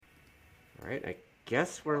All right, I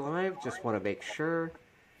guess we're live. Just want to make sure.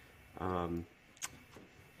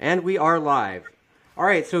 And we are live. All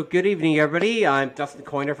right, so good evening, everybody. I'm Dustin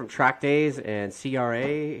Coiner from Track Days and CRA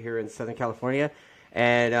here in Southern California.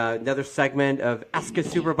 And another segment of Ask a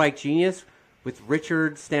Superbike Genius with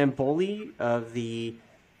Richard Stamboli of the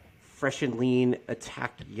Fresh and Lean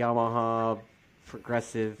Attack Yamaha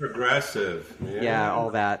Progressive. Yeah, all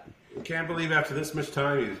that. Can't believe after this much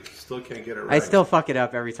time you still can't get it right. I still fuck it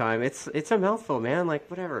up every time. It's a mouthful, man. Like,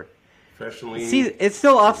 whatever. Fresh and Lean. See, it's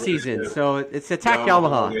still off season, so it's Attack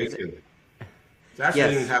Yamaha. It actually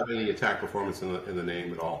didn't have any Attack Performance in the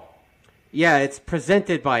name at all. Yeah, it's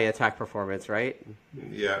presented by Attack Performance, right?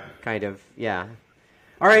 Yeah. Kind of, yeah.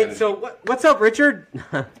 All right, so what's up, Richard?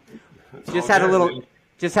 Just had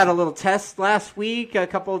a little test last week, a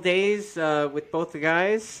couple of days with both the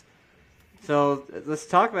guys. So let's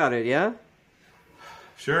talk about it, yeah?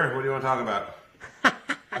 Sure. What do you want to talk about?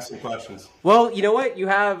 Ask some questions. Well, you know what? You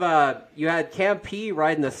had Cam P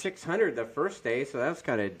riding the 600 the first day, so that was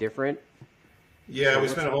kind of different. Yeah, we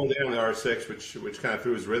spent a whole day on the R6, which kind of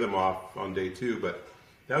threw his rhythm off on day two, but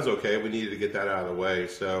that was okay. We needed to get that out of the way.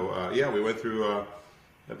 So, yeah, we went through a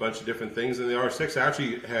bunch of different things. And the R6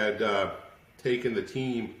 actually had taken the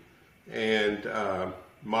team and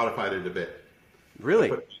modified it a bit.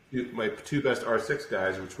 Really? My two best R6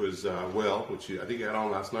 guys, which was Will, which I think you had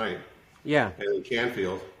on last night. Yeah. And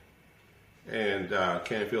Canfield. And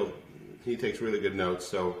Canfield, he takes really good notes,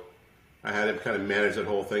 so I had him kind of manage that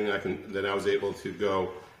whole thing. Then I was able to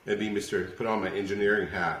go and put on my engineering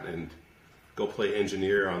hat and go play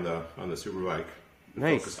engineer on the Superbike.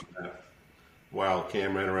 Nice. Focus on that. While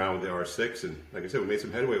Cam ran around with the R6, and like I said, we made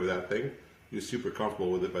some headway with that thing. He was super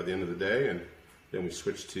comfortable with it by the end of the day, and then we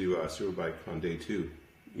switched to Superbike on day two.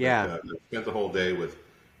 Yeah. But, spent the whole day with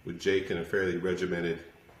Jake in a fairly regimented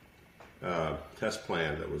test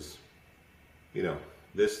plan that was,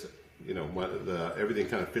 everything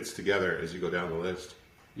kind of fits together as you go down the list.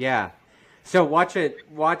 Yeah. So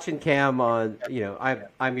watching Cam on,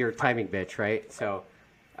 I'm your timing bitch, right? So.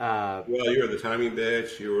 Well, you were the timing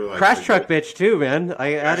bitch. You were like crash truck bitch too, man.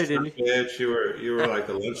 I added in. Bitch. You were like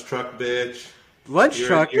the lunch truck bitch. Lunch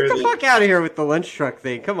truck? Get the fuck out of here with the lunch truck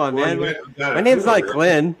thing. Come on, man. My name's not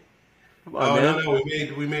Glenn. Come on, man. No.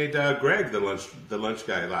 We made Greg the lunch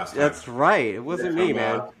guy last time. That's right. It wasn't me,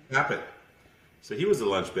 man. Happened. So he was the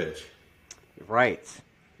lunch bitch. Right.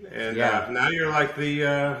 And now you're like the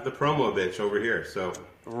promo bitch over here. So.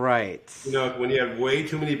 Right. When you have way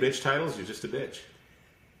too many bitch titles, you're just a bitch.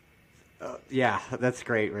 Yeah, that's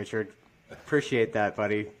great, Richard. Appreciate that,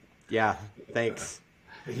 buddy. Yeah, thanks.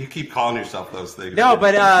 You keep calling yourself those things. No,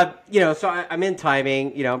 but, so I'm in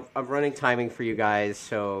timing. I'm running timing for you guys.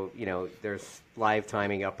 So, there's live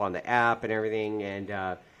timing up on the app and everything. And,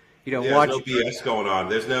 watch. There's no BS going on.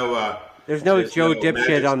 There's no Joe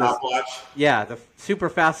dipshit on this. Stopwatch. Yeah, the super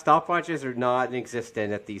fast stopwatches are not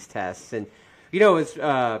existent at these tests. And, it was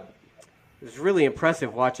really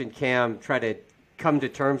impressive watching Cam try to come to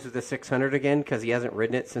terms with the 600 again because he hasn't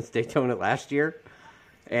ridden it since Daytona last year.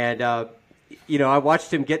 And, I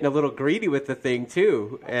watched him getting a little greedy with the thing,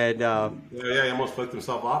 too. And he almost flicked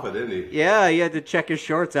himself off it, didn't he? Yeah, he had to check his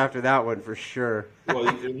shorts after that one for sure. Well,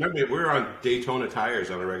 remember, we were on Daytona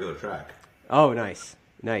tires on a regular track. Oh, nice.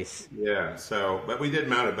 Yeah, but we did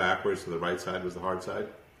mount it backwards, so the right side was the hard side.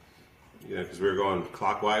 Because we were going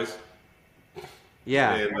clockwise.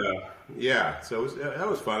 Yeah. And, so that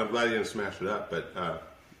was fun. I'm glad he didn't smash it up. But,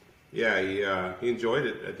 he enjoyed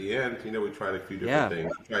it at the end. We tried a few different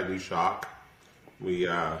things. We tried new shock. We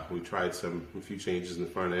tried a few changes in the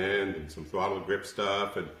front end and some throttle grip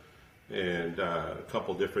stuff and a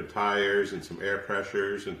couple different tires and some air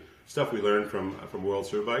pressures and stuff we learned from World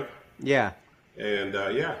Superbike. Yeah. And,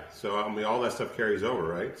 so, all that stuff carries over,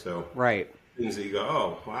 right? So right. Things that you go,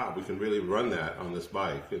 oh, wow, we can really run that on this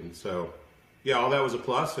bike. And so, all that was a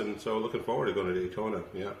plus, and so looking forward to going to Daytona,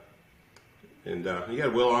 yeah. And you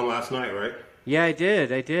had Will on last night, right? Yeah, I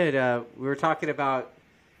did. We were talking about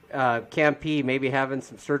Cam P maybe having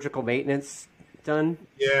some surgical maintenance done.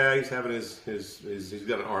 Yeah, he's having he's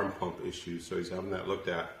got an arm pump issue, so he's having that looked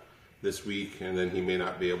at this week, and then he may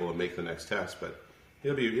not be able to make the next test, but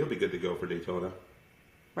he'll be good to go for Daytona.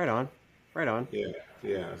 Right on.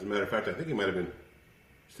 Yeah. As a matter of fact, I think he might have been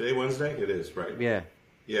today Wednesday. It is, right? Yeah.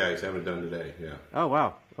 Yeah, he's having it done today. Yeah. Oh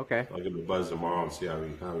wow. Okay. I'll give him a buzz tomorrow and see how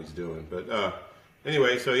he's doing. But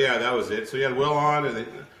anyway, so yeah, that was it. So you had Will on, and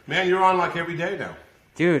man, you're on like every day now.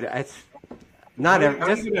 Dude, it's not every.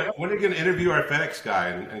 When are you going to interview our FedEx guy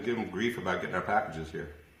and give him grief about getting our packages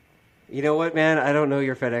here? You know what, man? I don't know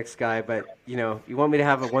your FedEx guy, but you want me to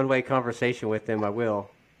have a one-way conversation with him, I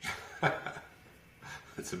will.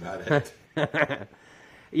 That's about it.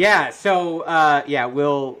 Yeah. So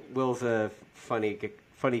Will's a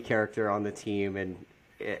funny character on the team, and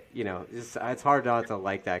it's hard not to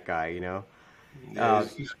like that guy. Yeah,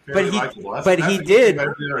 he's But fairly he likable. but That's he the good thing did. about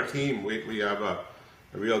everybody on our team. We have a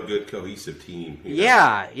real good cohesive team.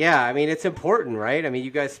 Yeah. I mean, it's important, right? I mean,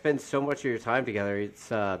 you guys spend so much of your time together.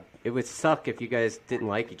 It would suck if you guys didn't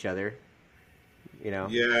like each other.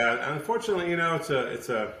 Yeah, unfortunately, it's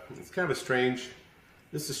kind of a strange.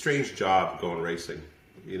 This is a strange job going racing.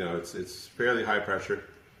 It's fairly high pressure.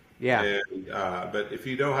 Yeah. And but if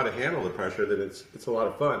you know how to handle the pressure, then it's a lot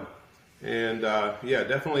of fun. And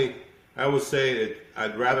definitely, I would say that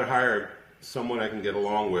I'd rather hire someone I can get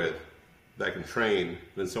along with, that I can train,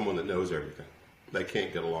 than someone that knows everything, that I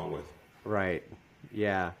can't get along with. Right.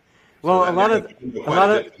 Yeah. Well, a lot of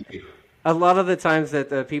the times that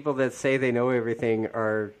the people that say they know everything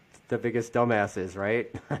are the biggest dumbasses,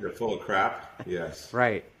 right? They're full of crap. Yes.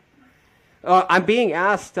 Right. I'm being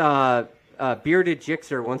asked. Bearded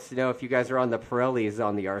Jixer wants to know if you guys are on the Pirellis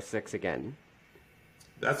on the R6 again.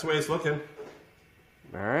 That's the way it's looking.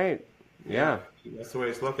 All right. Yeah. That's the way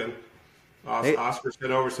it's looking. Oscar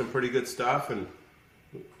sent over some pretty good stuff, and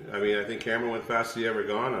I mean, I think Cameron went fastest he ever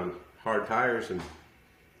gone on hard tires, and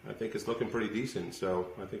I think it's looking pretty decent. So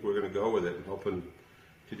I think we're going to go with it, and hoping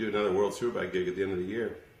to do another World Superbike gig at the end of the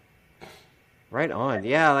year. Right on.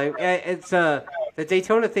 Yeah, it's the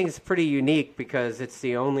Daytona thing is pretty unique because it's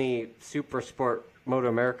the only super sport Moto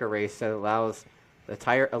America race that allows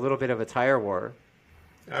a little bit of a tire war.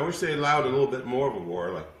 I wish they allowed a little bit more of a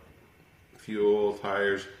war, like fuel,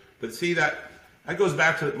 tires. But see, that goes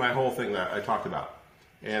back to my whole thing that I talked about.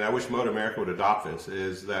 And I wish Moto America would adopt this,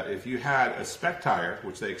 is that if you had a spec tire,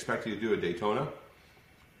 which they expect you to do at Daytona,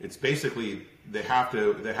 it's basically they have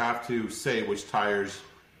to say which tires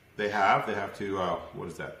they have. They have to, what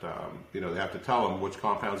is that? They have to tell them which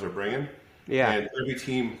compounds they're bringing. Yeah. And every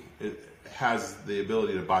team has the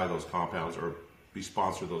ability to buy those compounds or be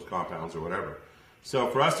sponsored those compounds or whatever. So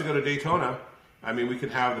for us to go to Daytona, I mean, we can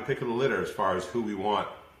have the pick of the litter as far as who we want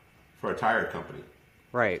for a tire company.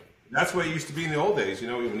 Right. That's what it used to be in the old days.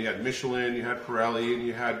 When you had Michelin, you had Pirelli, and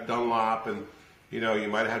you had Dunlop, and you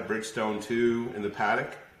might have had Bridgestone too in the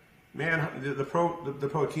paddock. Man, the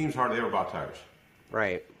pro teams hardly ever bought tires.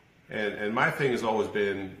 Right. And my thing has always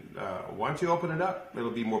been, why don't you open it up? It'll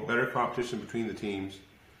be better competition between the teams,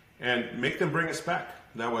 and make them bring a spec.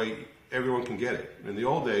 That way, everyone can get it. In the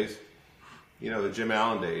old days, the Jim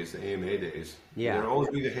Allen days, the AMA days, there'd always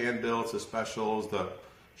be the hand builds, the specials, the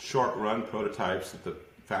short run prototypes that the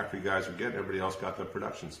factory guys would get. Everybody else got the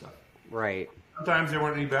production stuff. Right. Sometimes they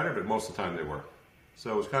weren't any better, but most of the time they were.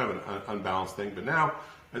 So it was kind of an unbalanced thing. But now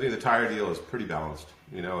I think the tire deal is pretty balanced.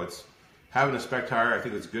 It's having a spec tire. I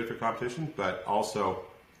think it's good for competition, but also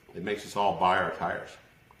it makes us all buy our tires.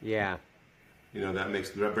 Yeah. That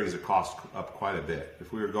brings the cost up quite a bit.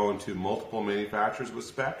 If we were going to multiple manufacturers with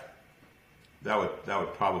spec, that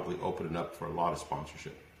would probably open it up for a lot of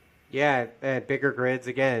sponsorship. Yeah, bigger grids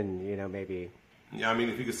again, maybe. Yeah, I mean,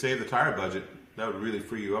 if you could save the tire budget, that would really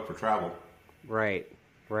free you up for travel. Right.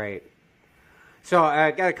 So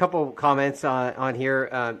I got a couple comments on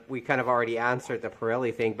here. We kind of already answered the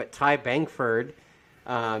Pirelli thing, but Ty Bangford,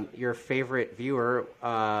 your favorite viewer,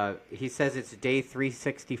 he says it's day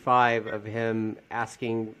 365 of him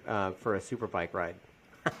asking for a superbike ride.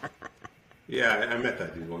 Yeah, I met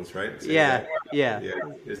that dude once, right? Yeah.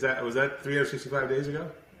 Was that 365 days ago?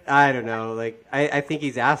 I don't know. I think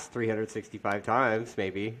he's asked 365 times,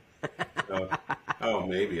 maybe.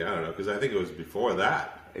 Maybe. I don't know, because I think it was before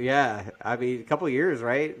that. Yeah, I mean, a couple of years,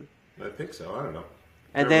 right? I think so. I don't know.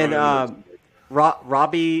 And then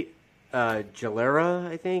Robbie Gilera,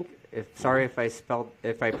 I think. Sorry if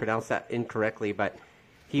I pronounced that incorrectly, but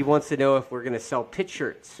he wants to know if we're going to sell pit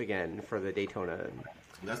shirts again for the Daytona.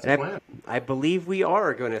 That's the plan. I believe we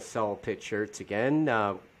are going to sell pit shirts again.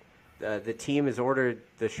 The team has ordered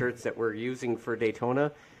the shirts that we're using for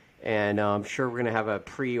Daytona, and I'm sure we're going to have a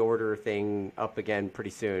pre-order thing up again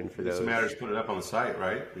pretty soon for those. It's a matter of putting it up on the site,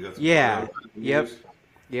 right? Yeah. Yep.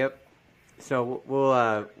 So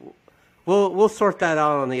we'll sort that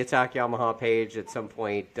out on the Attack Yamaha page at some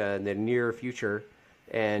point in the near future.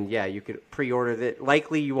 And yeah, you could pre-order that.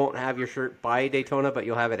 Likely you won't have your shirt by Daytona, but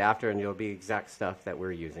you'll have it after, and it'll be exact stuff that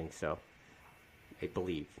we're using. So I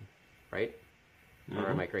believe, right? Mm-hmm. Or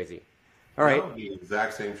am I crazy? All right. No, the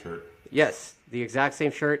exact same shirt. Yes, the exact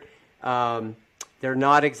same shirt. They're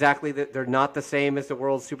not they're not the same as the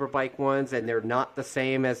World Superbike ones, and they're not the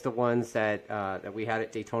same as the ones that we had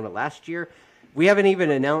at Daytona last year. We haven't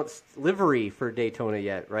even announced livery for Daytona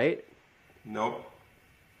yet, right? Nope.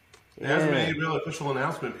 There hasn't been any real official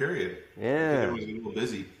announcement, period. Yeah. Everyone's a little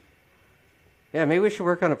busy. Yeah, maybe we should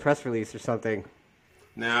work on a press release or something.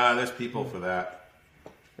 Nah, there's people for that.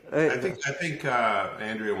 I think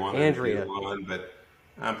Andrea wanted to do one, but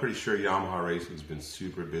I'm pretty sure Yamaha Racing's been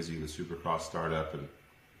super busy with Supercross startup, and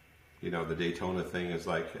the Daytona thing is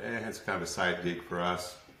like, it's kind of a side gig for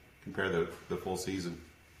us compared to the full season.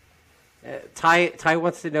 Ty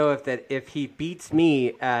wants to know if he beats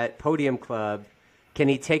me at Podium Club, can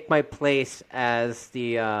he take my place as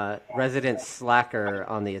the resident slacker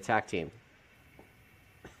on the attack team?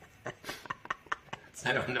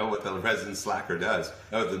 I don't know what the resident slacker does,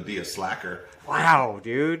 other than be a slacker. Wow,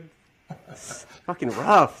 dude. It's fucking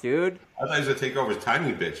rough, dude. I thought he was going to take over his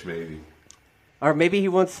timing bitch, maybe. Or maybe he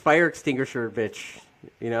wants fire extinguisher bitch,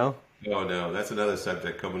 Oh, no. That's another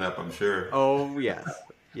subject coming up, I'm sure. Oh, yes.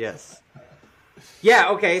 Yes. Yeah,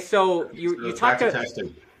 okay, so you talked about...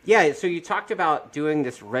 Yeah, so you talked about doing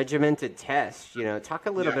this regimented test. Talk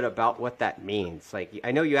a little bit about what that means. Like,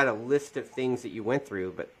 I know you had a list of things that you went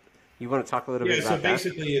through, but you want to talk a little bit about that? Yeah, so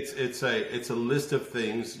basically it's a list of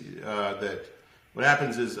things that what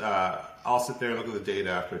happens is I'll sit there and look at the data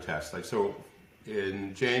after a test. Like, so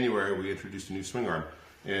in January we introduced a new swing arm,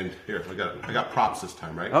 and here I got props this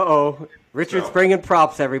time, right? Richard's bringing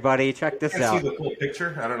props, everybody. Check this out. I can't see the full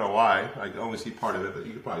picture. I don't know why. I can only see part of it, but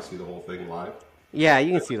you can probably see the whole thing live. Yeah,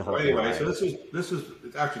 you can see the whole thing. Anyway, so this is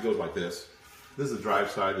it actually goes like this. This is the drive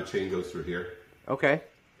side. The chain goes through here. Okay.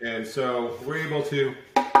 And so we're able to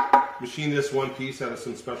machine this one piece out of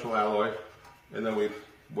some special alloy, and then we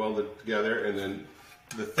weld it together, and then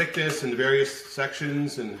the thickness and the various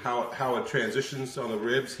sections and how it transitions on the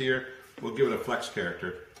ribs here will give it a flex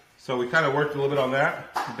character. So we kind of worked a little bit on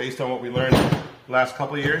that based on what we learned the last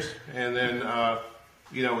couple of years, and then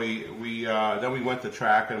then we went to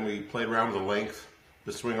track and we played around with the length,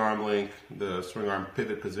 the swing arm length, the swing arm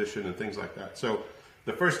pivot position, and things like that. So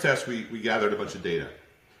the first test we gathered a bunch of data.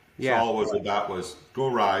 Yeah. So all it was about was go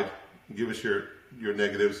ride, give us your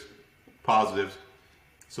negatives, positives.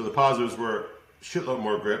 So the positives were shitload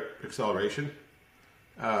more grip, acceleration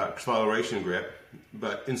grip,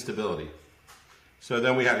 but instability. So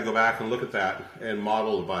then we had to go back and look at that and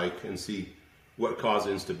model the bike and see what caused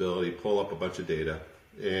instability, pull up a bunch of data.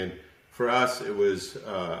 And for us, it was,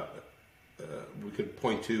 we could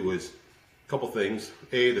point to was a couple things.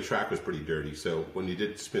 A, the track was pretty dirty, so when you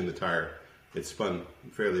did spin the tire, it spun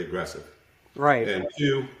fairly aggressive. Right. And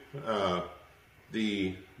two,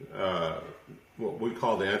 what we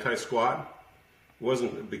call the anti-squat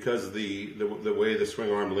wasn't because the way the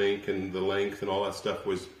swing arm link and the length and all that stuff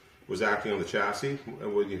was acting on the chassis.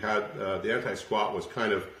 When you had the anti-squat was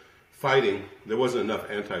kind of fighting, there wasn't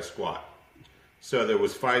enough anti-squat. So there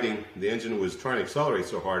was fighting, the engine was trying to accelerate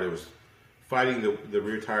so hard, it was fighting the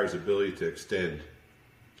rear tire's ability to extend.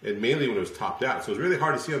 And mainly when it was topped out. So it was really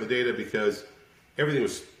hard to see on the data because everything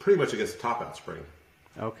was pretty much against the top out spring.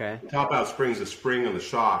 Okay. The top out spring is a spring on the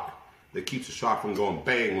shock that keeps the shock from going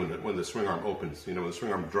bang when the swing arm opens. When the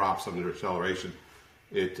swing arm drops under acceleration,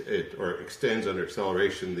 or extends under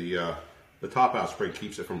acceleration, the top out spring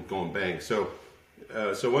keeps it from going bang. So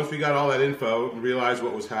once we got all that info and realized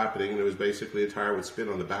what was happening, it was basically a tire would spin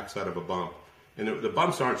on the backside of a bump. And the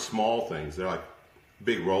bumps aren't small things; they're like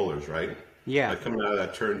big rollers, right? Yeah. Like coming out of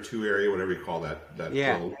that turn 2 area, whatever you call that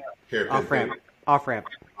little hairpin. Off ramp.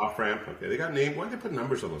 Okay, they got names. Why did they put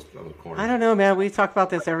numbers on the corner? I don't know, man. We talk about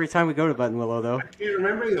this every time we go to Buttonwillow, though. I can't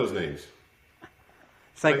remember any of those names.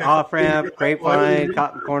 It's like off ramp, grapevine,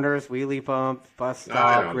 cotton corners, wheelie pump, bus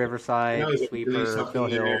stop, riverside, sweeper, Phil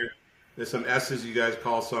Hill. There's some S's you guys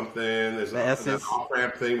call something. There's that off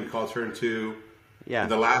ramp thing we call turn 2. Yeah.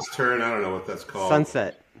 And the last turn, I don't know what that's called.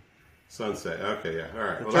 Sunset. Okay, yeah. All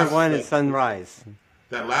right. Well, turn 1 is sunrise.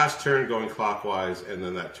 That last turn going clockwise, and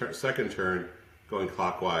then that second turn going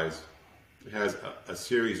clockwise has a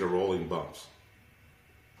series of rolling bumps.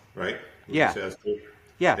 Right? Yeah.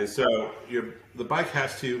 Yeah. And so the bike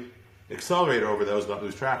has to accelerate over those, not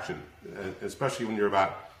lose traction. And especially when you're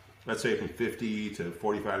about, let's say, from 50 to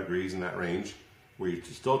 45 degrees in that range, where you're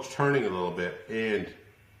still turning a little bit and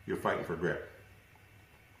you're fighting for grip.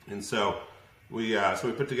 And so we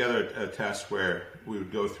put together a test where we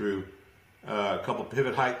would go through a couple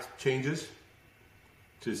pivot height changes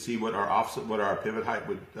to see what our pivot height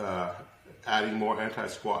would, adding more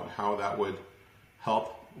anti-squat and how that would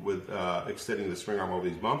help with extending the swing arm over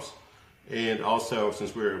these bumps. And also,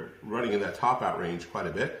 since we were running in that top out range quite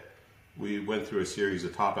a bit, we went through a series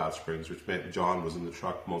of top out springs, which meant John was in the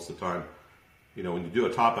truck most of the time. When you do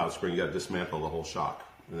a top out spring, you got to dismantle the whole shock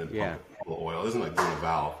and then pump a little oil. It isn't like doing a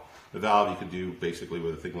valve. The valve you can do basically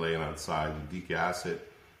with a thing laying outside. You degas it,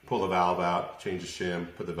 pull the valve out, change the shim,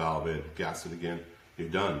 put the valve in, gas it again, you're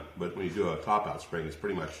done. But when you do a top out spring, it's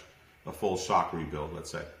pretty much a full shock rebuild, let's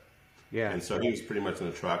say. Yeah. And so he was pretty much in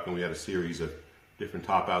the truck, and we had a series of different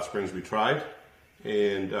top out springs we tried,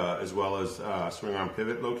 and as well as swing arm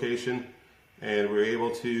pivot location, and we were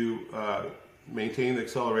able to maintain the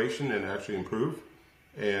acceleration and actually improve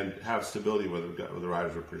and have stability where the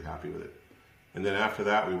riders were pretty happy with it. And then after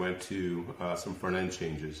that, we went to some front end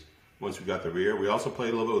changes. Once we got the rear, we also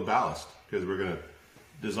played a little bit with ballast because we're going to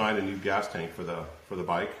design a new gas tank for the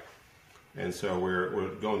bike, and so we're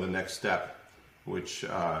going to the next step, which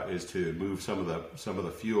is to move some of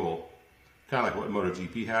the fuel, kind of like what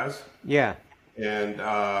MotoGP has. Yeah. And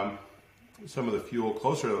some of the fuel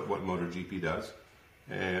closer to what MotoGP does,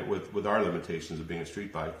 and with our limitations of being a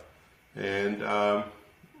street bike, and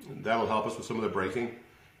that'll help us with some of the braking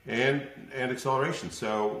and acceleration.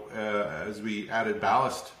 So as we added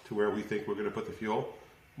ballast to where we think we're going to put the fuel,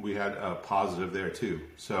 we had a positive there too.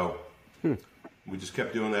 So we just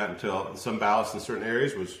kept doing that until some ballast in certain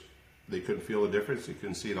areas was they couldn't feel the difference. You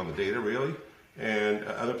couldn't see it on the data really, and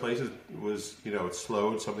other places was it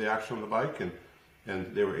slowed some of the action on the bike,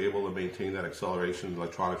 and they were able to maintain that acceleration. The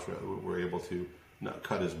electronics were able to not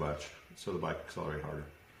cut as much, so the bike accelerated harder.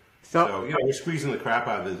 So we're squeezing the crap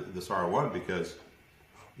out of this R1 because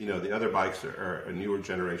the other bikes are a newer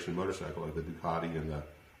generation motorcycle, like the Ducati and the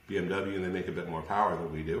BMW, and they make a bit more power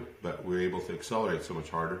than we do, but we're able to accelerate so much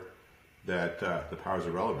harder that the power is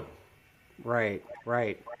irrelevant. Right.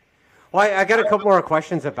 Well, I got a couple more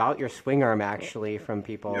questions about your swing arm, actually, from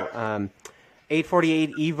people. Yeah.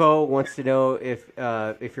 848 Evo wants to know if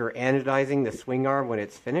you're anodizing the swing arm when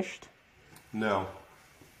it's finished. No.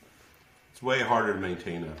 It's way harder to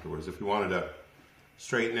maintain afterwards. If you wanted to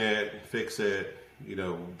straighten it, fix it,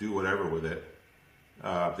 do whatever with it,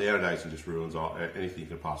 the anodizing just ruins anything you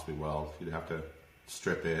could possibly weld. You'd have to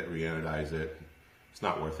strip it, re-anodize it. It's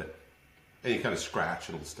not worth it. Any kind of scratch,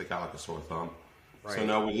 it'll stick out like a sore thumb. Right. So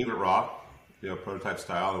no, we leave it raw, prototype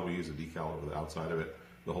style, and we use a decal over the outside of it,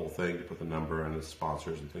 the whole thing, to put the number and the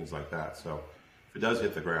sponsors and things like that. So if it does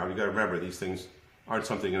hit the ground, you got to remember these things aren't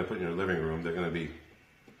something you're going to put in your living room. They're going to be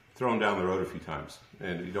thrown down the road a few times,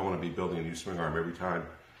 and you don't want to be building a new swing arm every time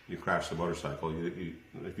you crash the motorcycle.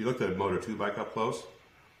 If you looked at a Moto2 bike up close,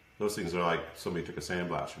 those things are like somebody took a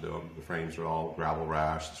sandblaster to them. The frames are all gravel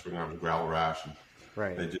rash, the swing arms are gravel rash, and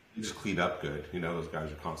right. They just clean up good. Those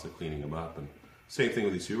guys are constantly cleaning them up. And same thing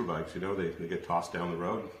with these super bikes. They get tossed down the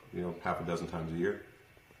road, half a dozen times a year.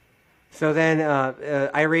 So then,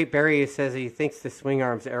 Irate Barry says he thinks the swing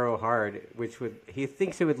arm's aero hard, he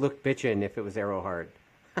thinks it would look bitchin' if it was aero hard.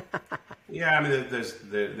 Yeah, I mean,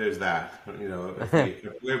 there's that.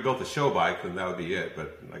 If we built a show bike, then that would be it.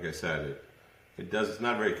 But like I said, it's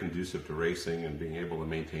not very conducive to racing and being able to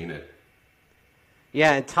maintain it.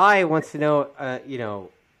 Yeah, and Ty wants to know,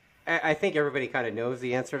 I think everybody kind of knows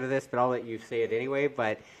the answer to this, but I'll let you say it anyway.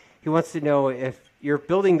 But he wants to know if you're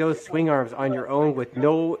building those swing arms on your own with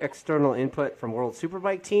no external input from World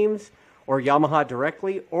Superbike teams or Yamaha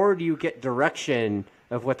directly, or do you get direction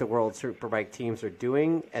of what the World Superbike teams are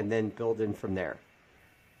doing and then build in from there?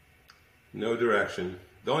 No direction.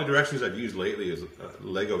 The only directions I've used lately is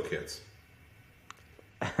Lego kits.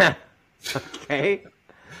 Okay.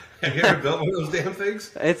 Have you ever built one of those damn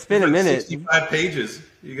things? It's been a minute. 65 pages.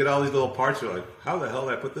 You get all these little parts. You're like, how the hell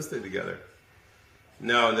did I put this thing together?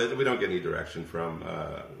 No, we don't get any direction from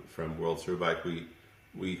World Superbike.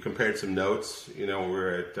 We compared some notes. We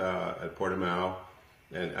were at Portimao,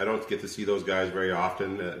 and I don't get to see those guys very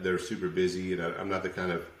often. They're super busy, and I'm not the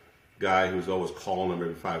kind of guy who's always calling them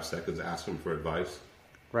every 5 seconds, asking them for advice.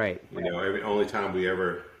 Right. Only time we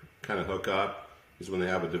ever kind of hook up is when they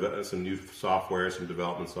have some new software, some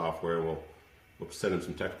development software. We'll send them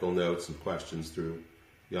some technical notes and questions through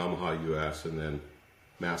Yamaha US, and then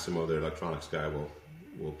Massimo, their electronics guy,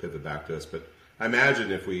 will pivot back to us. But I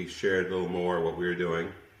imagine if we shared a little more what we were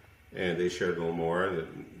doing, and they shared a little more,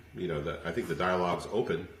 I think the dialogue's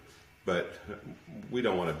open, but we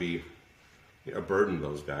don't want to be a burden to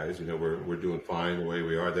those guys. We're doing fine the way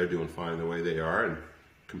we are. They're doing fine the way they are, and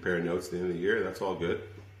compare notes at the end of the year. That's all good.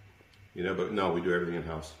 But no, we do everything in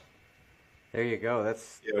house. There you go.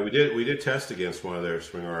 We did test against one of their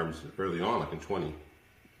swing arms early on, like in 20.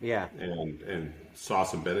 Yeah. And saw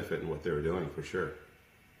some benefit in what they were doing for sure.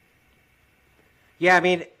 Yeah, I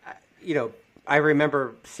mean, I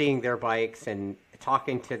remember seeing their bikes and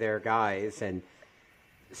talking to their guys, and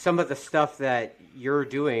some of the stuff that you're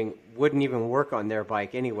doing wouldn't even work on their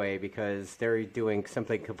bike anyway, because they're doing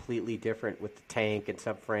something completely different with the tank and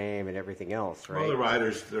subframe and everything else, right? Well, the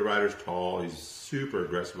rider's tall. He's super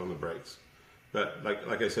aggressive on the brakes. But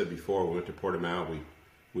like I said before, we went to Portimao.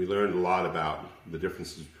 We learned a lot about the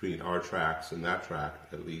differences between our tracks and that track,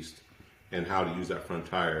 at least, and how to use that front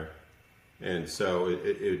tire And so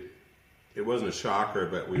it wasn't a shocker,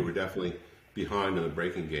 but we were definitely behind in the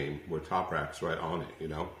braking game. Where Toprak's right on it,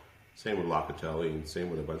 Same with Locatelli and same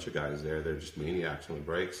with a bunch of guys there. They're just maniacs on the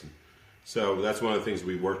brakes. And so that's one of the things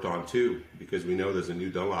we worked on too, because we know there's a new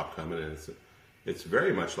Dunlop coming, and it's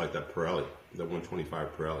very much like that Pirelli, the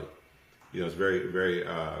 125 Pirelli. It's very, very,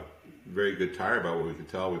 very good tire. By what we can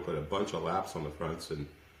tell, we put a bunch of laps on the fronts, and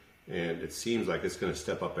it seems like it's going to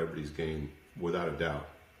step up everybody's game without a doubt.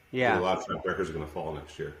 Yeah, a lot of track records are going to fall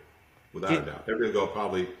next year, without a doubt. They're going to go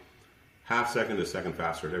probably half second to second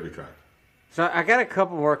faster at every track. So I got a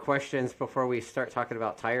couple more questions before we start talking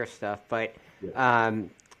about tire stuff, but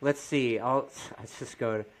let's see. Let's just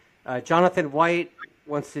go. Jonathan White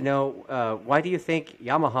wants to know, why do you think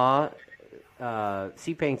Yamaha,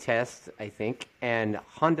 Sepang Test, I think, and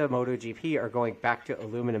Honda MotoGP are going back to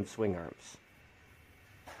aluminum swing arms?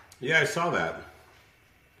 Yeah, I saw that.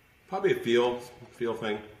 Probably a feel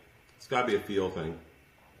thing. It's got to be a feel thing.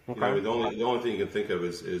 Okay. The only thing you can think of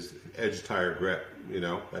is edge tire grip,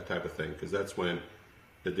 that type of thing, because that's when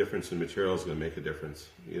the difference in material is going to make a difference.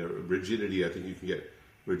 Rigidity, I think you can get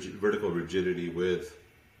vertical rigidity with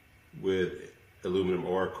aluminum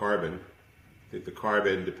or carbon. I think the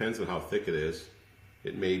carbon depends on how thick it is.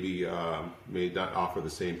 It may not offer the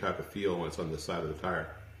same type of feel when it's on the side of the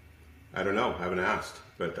tire. I don't know. I haven't asked,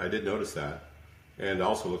 but I did notice that. And it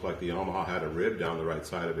also looked like the Yamaha had a rib down the right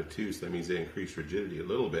side of it too, so that means they increased rigidity a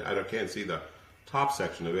little bit. I can't see the top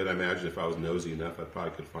section of it. I imagine if I was nosy enough, I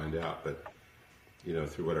probably could find out, but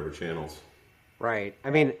through whatever channels. Right.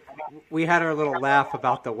 I mean, we had our little laugh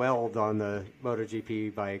about the weld on the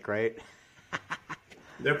MotoGP bike, right?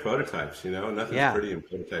 They're prototypes, Nothing's pretty in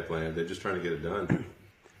prototype land. They're just trying to get it done.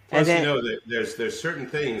 Plus, there's certain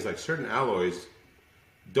things, like certain alloys,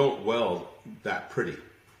 don't weld that pretty.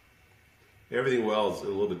 Everything welds a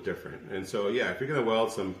little bit different. And so, if you're going to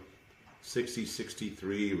weld some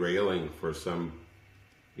 6063 railing for some,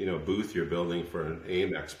 booth you're building for an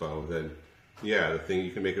AIM Expo, then, the thing,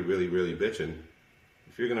 you can make it really, really bitchin'.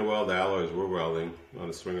 If you're going to weld the alloys we're welding on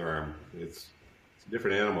a swing arm, it's a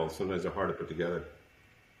different animal. Sometimes they're hard to put together.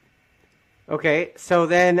 Okay, so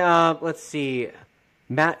then let's see.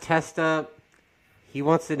 Matt Testa, he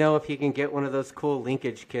wants to know if he can get one of those cool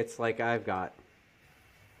linkage kits like I've got.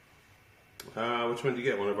 Which one did you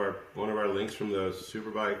get? One of our links from the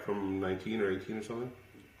Superbike from 19 or 18 or something?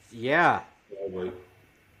 Yeah. Probably.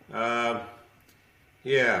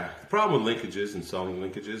 The problem with linkages and selling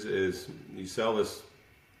linkages is you sell this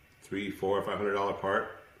 $300, $400, $500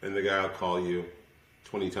 part, and the guy will call you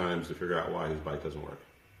 20 times to figure out why his bike doesn't work.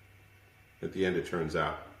 At the end, it turns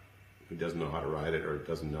out he doesn't know how to ride it, or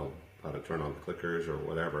doesn't know how to turn on the clickers or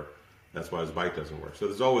whatever. That's why his bike doesn't work. So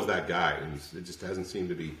there's always that guy, and it just hasn't seemed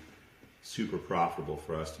to be super profitable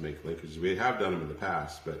for us to make linkages. We have done them in the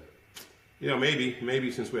past, but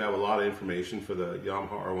maybe since we have a lot of information for the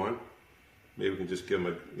Yamaha R1, maybe we can just give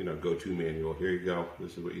them a go-to manual. Here you go.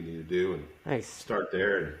 This is what you need to do, and nice. Start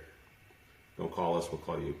there. And don't call us; we'll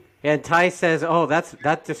call you. And Ty says, "Oh,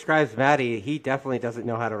 that describes Matty. He definitely doesn't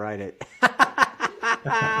know how to ride it."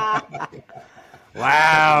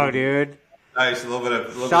 Wow, dude! Nice, a little bit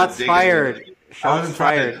of shots fired. Shots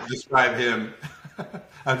fired. Trying to describe him.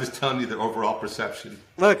 I'm just telling you the overall perception.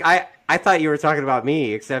 Look, I thought you were talking about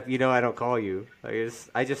me, except I don't call you.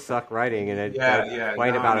 I just suck writing, and I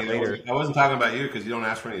whine about it later. I wasn't talking about you because you don't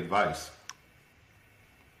ask for any advice.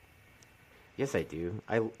 Yes, I do.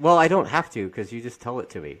 I don't have to because you just tell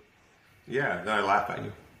it to me. Yeah, then I laugh at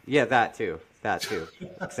you. Yeah, that too.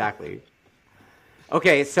 Exactly.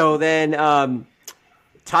 Okay, so then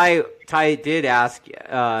Ty did ask,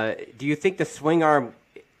 do you think the swing arm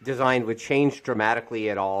design would change dramatically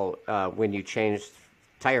at all when you changed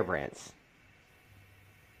tire brands?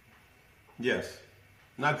 Yes,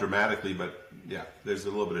 not dramatically, but there's a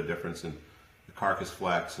little bit of difference in the carcass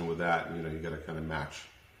flex, and with that, you got to kind of match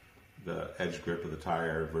the edge grip of the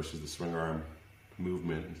tire versus the swing arm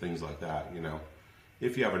movement and things like that.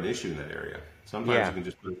 If you have an issue in that area, sometimes you can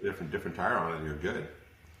just put a different tire on it and you're good.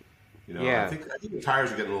 I think the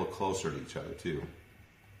tires are getting a little closer to each other too.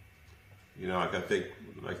 I think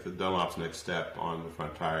like the Dunlop's next step on the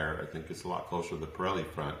front tire, I think it's a lot closer to the Pirelli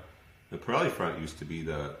front. The Pirelli front used to be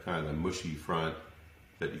the kind of the mushy front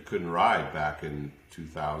that you couldn't ride back in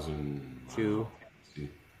 2002.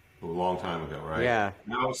 A long time ago, right? Yeah.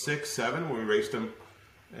 Now 6, 7, when we raced them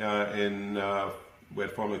we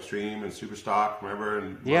had Formula Extreme and Superstock, remember?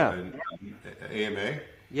 And AMA.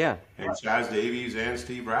 Yeah. And Chaz Davies and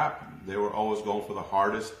Steve Rapp, they were always going for the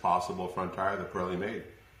hardest possible front tire that Pirelli made.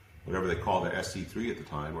 Whatever they called their SC3 at the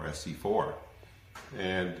time, or SC4.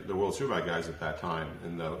 And the World Superbike guys at that time,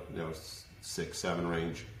 in the 6, 7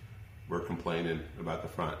 range, were complaining about the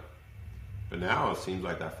front. But now it seems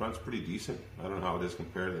like that front's pretty decent. I don't know how it is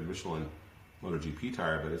compared to the Michelin MotoGP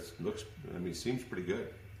tire, but it seems pretty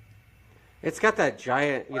good. It's got that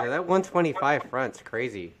giant, that 125 front's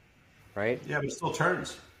crazy, right? Yeah, but it still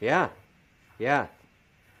turns. Yeah.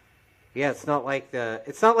 It's not like the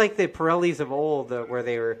Pirellis of old where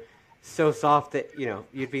they were so soft that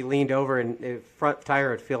you'd be leaned over and the front tire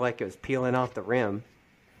would feel like it was peeling off the rim.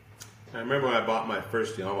 I remember when I bought my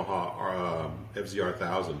first Yamaha FZR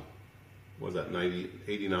 1000. Was that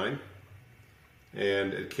 89?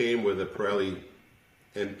 And it came with a Pirelli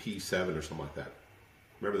NP7 or something like that.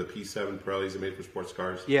 Remember the P7 Pirellis they made for sports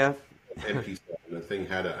cars? Yeah. NP7. The thing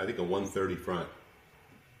had I think a 130 front.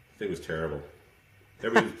 The thing was terrible.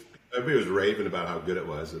 Everybody was raving about how good it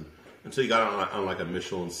was, and until you got on like a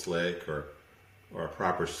Michelin slick or a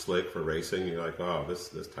proper slick for racing, you're like, oh, this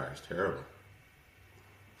tire's terrible.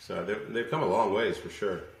 So they've come a long ways for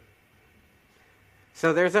sure.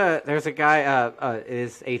 So there's a guy, it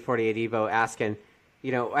is 848 Evo, asking,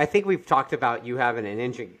 I think we've talked about you having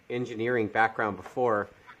an engineering background before,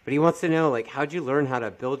 but he wants to know, like, how'd you learn how to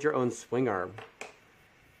build your own swing arm?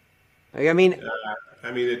 I mean,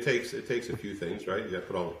 it takes a few things, right? You got to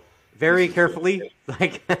put all very carefully,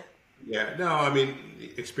 like. Yeah, no,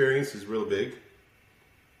 experience is real big.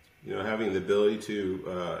 Having the ability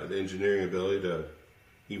the engineering ability to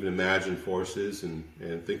even imagine forces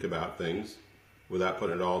and think about things without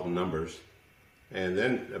putting it all to numbers, and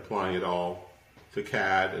then applying it all to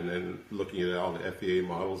CAD, and then looking at all the FEA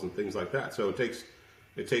models and things like that. So it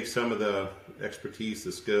takes some of the expertise,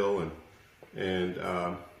 the skill, and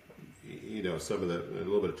some of a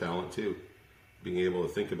little bit of talent too, being able to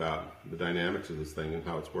think about the dynamics of this thing and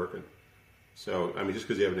how it's working. So just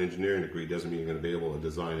because you have an engineering degree doesn't mean you're going to be able to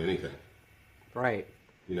design anything. Right.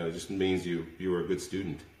 It just means you were a good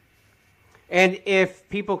student. And if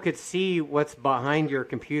people could see what's behind your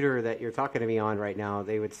computer that you're talking to me on right now,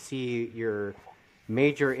 they would see your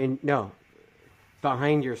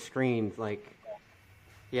behind your screen, like,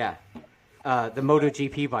 the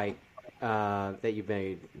MotoGP bike that you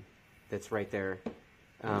made, that's right there.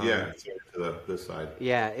 It's to this side.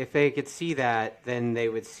 Yeah, if they could see that, then they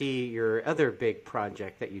would see your other big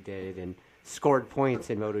project that you did and scored points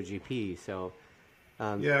in MotoGP. So,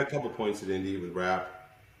 a couple points at Indy with wrap.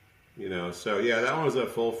 That one was a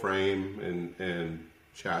full frame and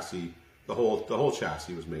chassis. The whole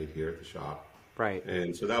chassis was made here at the shop. Right.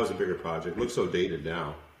 And so that was a bigger project. It looks so dated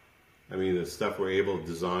now. The stuff we're able to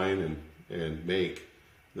design and make,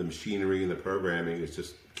 the machinery and the programming, it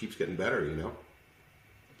just keeps getting better,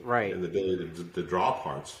 Right. And the ability to draw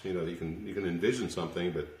parts. You can envision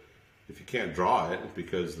something, but if you can't draw it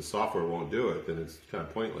because the software won't do it, then it's kind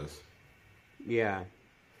of pointless. Yeah.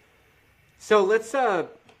 So let's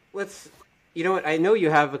you know what? I know you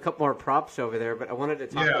have a couple more props over there, but I wanted to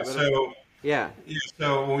talk about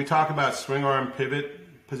So when we talk about swing arm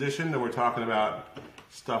pivot position, then we're talking about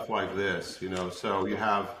stuff like this, So you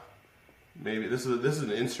have maybe this is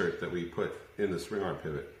an insert that we put in the swing arm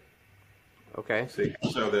pivot. Okay. See,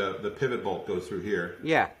 so the pivot bolt goes through here.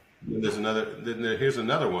 Yeah. And here's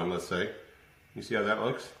another one, let's say. You see how that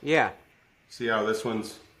looks? Yeah. See how this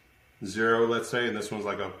one's 0, let's say, and this one's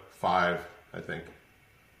like a 5, I think.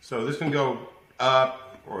 So this can go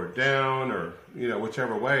up or down or,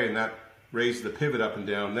 whichever way, and that raises the pivot up and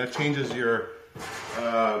down. That changes your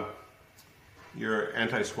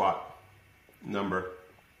anti-squat number,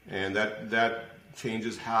 and that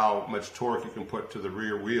changes how much torque you can put to the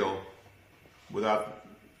rear wheel without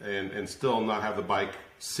and still not have the bike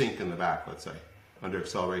sink in the back, let's say, under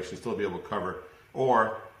acceleration, still be able to cover,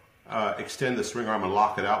 or extend the swing arm and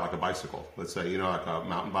lock it out like a bicycle. Let's say, like a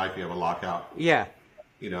mountain bike, you have a lockout. Yeah.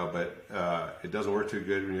 But it doesn't work too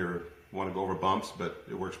good when you want to go over bumps, but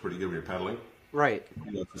it works pretty good when you're pedaling. Right.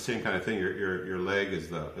 It's the same kind of thing. Your leg is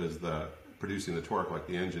the producing the torque like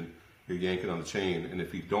the engine. You're yanking on the chain, and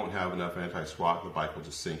if you don't have enough anti-squat, the bike will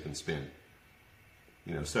just sink and spin.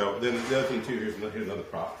 So then the other thing too, here's another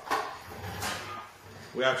prop.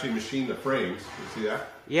 We actually machined the frames. You see that?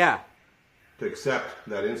 Yeah. To accept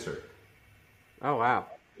that insert. Oh wow.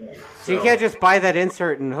 So you can't just buy that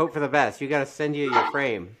insert and hope for the best. You got to send you your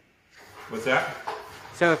frame. What's that?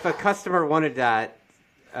 So if a customer wanted that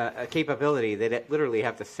a capability, they'd literally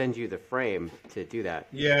have to send you the frame to do that.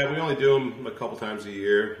 Yeah, we only do them a couple times a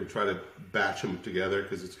year. We try to batch them together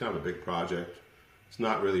because it's kind of a big project. It's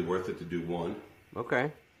not really worth it to do one.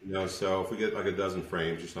 Okay. So if we get like a dozen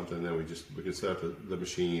frames or something, then we can set up the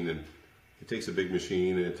machine, and it takes a big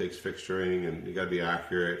machine and it takes fixturing and you got to be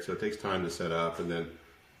accurate. So it takes time to set up, and then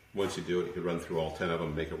once you do it, you can run through all 10 of them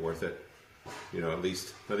and make it worth it. At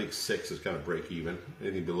least I think 6 is kind of break even.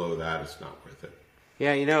 Anything below that, it's not worth it.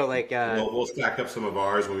 Yeah, like We'll stack up some of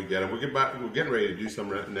ours when we get them. We're getting ready to do some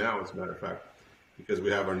now, as a matter of fact, because we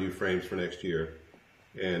have our new frames for next year.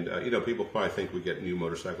 And people probably think we get new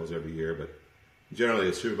motorcycles every year, but generally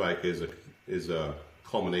a superbike is a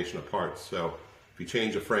culmination of parts. So if you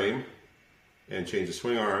change a frame and change the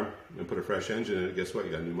swing arm and put a fresh engine in it, guess what?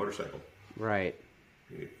 You got a new motorcycle. Right.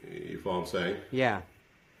 You follow what I'm saying? Yeah.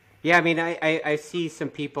 Yeah, I mean, I see some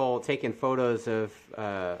people taking photos of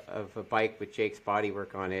a bike with Jake's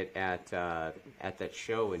bodywork on it at that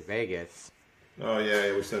show in Vegas. Oh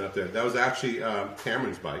yeah, we sent up there. That was actually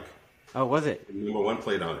Cameron's bike. Oh, was it? Number 1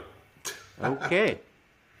 plate on it. Okay.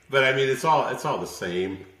 But I mean, it's all the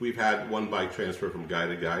same. We've had one bike transfer from guy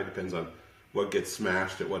to guy. Depends on what gets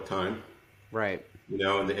smashed at what time. Right.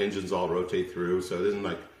 And the engines all rotate through, so it isn't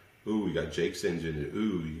like, ooh, you got Jake's engine.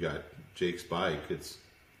 Ooh, you got Jake's bike.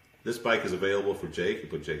 This bike is available for Jake. You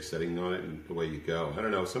put Jake's setting on it, and away you go. I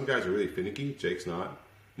don't know. Some guys are really finicky. Jake's not.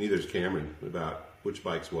 Neither is Cameron about which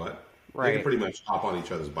bike's what. Right. They can pretty much hop on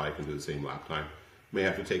each other's bike and do the same lap time. May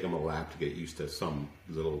have to take them a lap to get used to some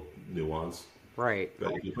little nuance. Right.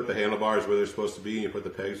 But if you put the handlebars where they're supposed to be, and you put the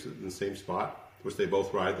pegs in the same spot, which they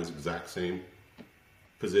both ride this exact same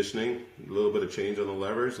positioning, a little bit of change on the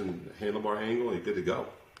levers and handlebar angle, and you're good to go.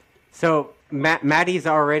 So Maddie's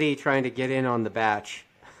already trying to get in on the batch.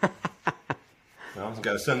 Well, we've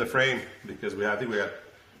got to send the frame because I think we got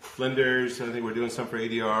Flinders. I think we're doing some for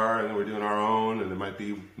ADR, and then we're doing our own, and there might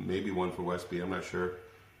be maybe one for Westby. I'm not sure.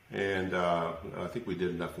 And I think we did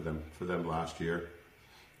enough for them last year.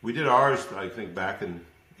 We did ours, I think, back in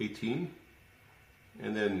 18,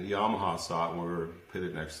 and then Yamaha saw it when we were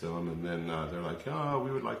pitted next to them, and then they're like, "Oh,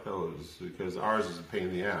 we would like those because ours is a pain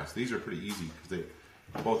in the ass." These are pretty easy because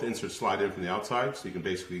both inserts slide in from the outside, so you can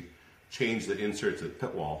basically change the insert to the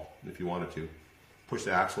pit wall if you wanted to. Push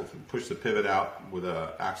the pivot out with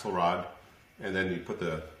a axle rod, and then you put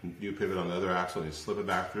the new pivot on the other axle and you slip it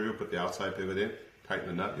back through, put the outside pivot in, tighten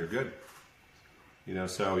the nut, you're good.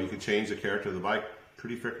 So you can change the character of the bike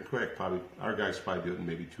pretty freaking quick. Probably our guys probably do it in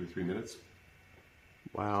maybe 2 or 3 minutes.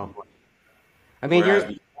 Wow. I mean,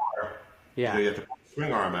 before, yeah. You have to put the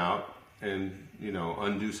swing arm out and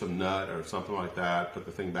undo some nut or something like that, put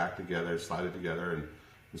the thing back together, slide it together, and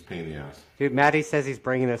it's a pain in the ass. Dude, Maddie says he's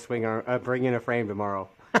bringing a bringing a frame tomorrow.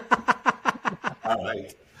 All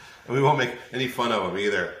right. And we won't make any fun of him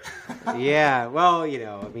either. Yeah, well,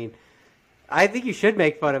 I mean, I think you should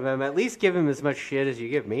make fun of him. At least give him as much shit as you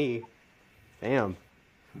give me. Damn.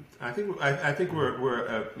 I think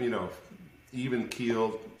we're even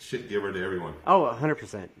keeled shit giver to everyone. Oh,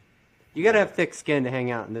 100%. You got to have thick skin to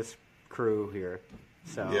hang out in this crew here.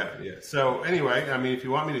 So yeah. So anyway, I mean, if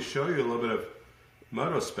you want me to show you a little bit of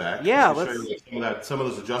moto spec, yeah, let's show you what some of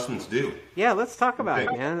those adjustments do. Yeah, let's talk about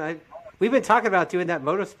it, man. We've been talking about doing that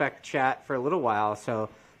moto spec chat for a little while, so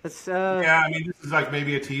let's. Yeah, I mean, this is like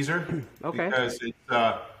maybe a teaser. Okay. Because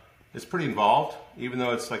it's pretty involved, even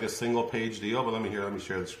though it's like a single page deal. But let me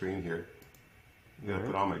share the screen here. I'm gonna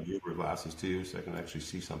put on my Google glasses too, so I can actually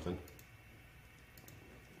see something.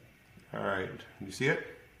 All right, you see it?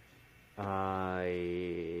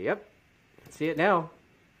 Yep. See it now.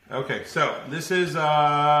 Okay, so this is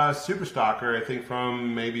Super Stalker, I think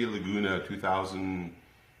from maybe Laguna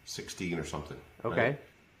 2016 or something. Okay. Right?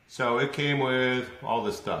 So it came with all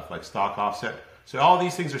this stuff, like stock offset. So all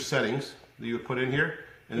these things are settings that you would put in here,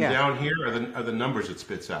 and down here are the numbers it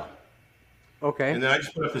spits out. Okay. And then I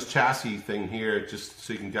just put up this chassis thing here, just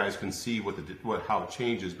so you guys can see how it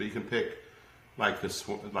changes. But you can pick like the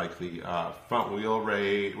front wheel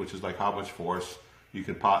rate, which is like how much force. You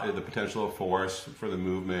can put the potential of force for the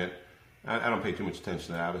movement. I don't pay too much attention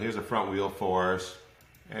to that, but here's the front wheel force,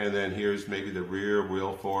 and then here's maybe the rear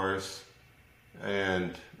wheel force,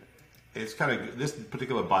 and it's kind of this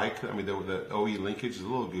particular bike. I mean, the OE linkage is a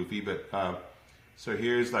little goofy, but so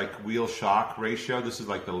here's like wheel shock ratio. This is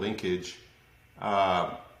like the linkage.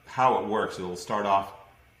 How it works. It'll start off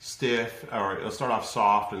stiff, or it'll start off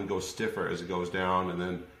soft and go stiffer as it goes down, and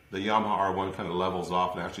then the Yamaha R1 kind of levels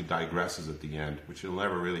off and actually digresses at the end, which you'll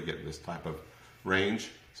never really get this type of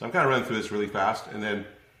range. So I'm kind of running through this really fast, and then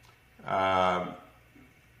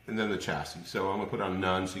the chassis. So I'm going to put on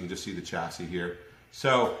none so you can just see the chassis here.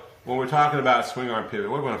 So when we're talking about swing arm pivot,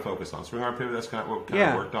 what do we want to focus on? Swing arm pivot, that's kind of what we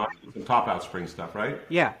kind of worked on. Some top out spring stuff, right?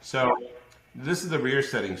 Yeah. So this is the rear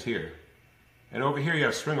settings here. And over here you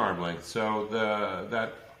have swing arm length. So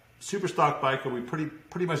that super stock bike, we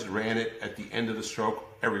pretty much ran it at the end of the stroke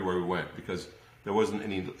everywhere we went because there wasn't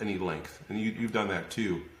any length. And you've done that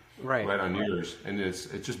too, right on yours. And it's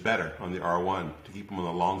just better on the R1 to keep them on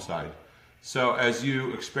the long side. So as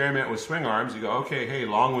you experiment with swing arms, you go, okay, hey,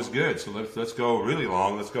 long was good, so let's go really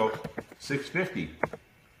long. Let's go 650,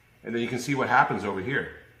 and then you can see what happens over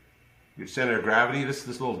here. Your center of gravity. This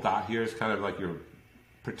little dot here is kind of like your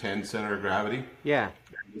pretend center of gravity. Yeah.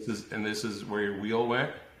 This is where your wheel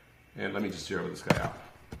went. And let me just zero this guy out.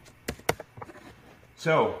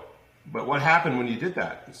 So, but what happened when you did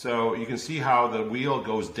that? So you can see how the wheel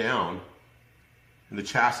goes down and the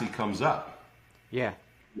chassis comes up. Yeah.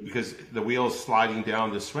 Because the wheel is sliding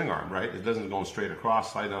down the swing arm, right? It doesn't go straight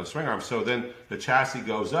across, sliding down the swing arm. So then the chassis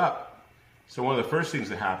goes up. So one of the first things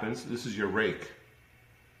that happens, this is your rake.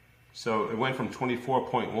 So it went from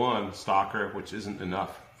 24.1 stalker, which isn't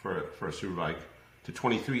enough for a Superbike, to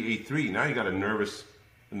 23.83. Now you got a nervous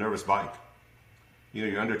bike. You know,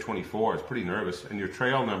 you're under 24. It's pretty nervous. And your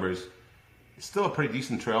trail numbers, it's still a pretty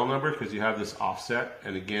decent trail number because you have this offset.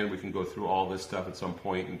 And again, we can go through all this stuff at some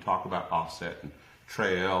point and talk about offset and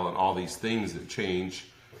trail and all these things that change.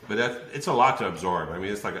 But it's a lot to absorb. I mean,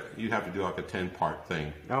 it's like you have to do like a 10-part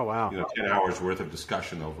thing. Oh, wow. You know, 10 hours worth of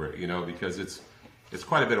discussion over it, you know, because it's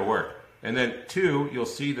quite a bit of work. And then 2, you'll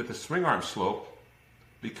see that the swing arm slope,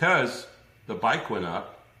 because the bike went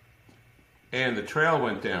up and the trail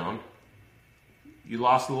went down, you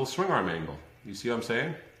lost a little swing arm angle. You see what I'm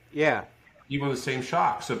saying? Yeah. Even with the same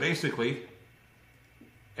shock. So basically,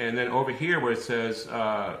 and then over here where it says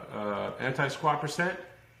anti-squat percent,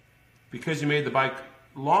 because you made the bike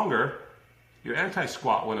longer, your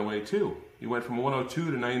anti-squat went away too. You went from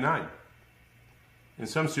 102 to 99. And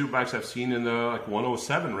some Superbikes I've seen in the like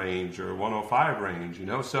 107 range or 105 range, you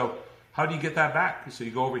know. So how do you get that back? So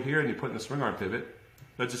you go over here and you put in the swing arm pivot.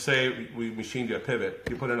 Let's just say we machined you a pivot.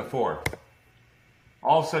 You put in a 4.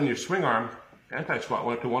 All of a sudden your swing arm anti-squat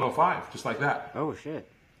went up to 105, just like that. Oh, shit.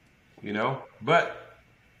 You know, but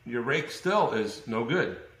your rake still is no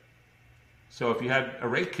good. So if you had a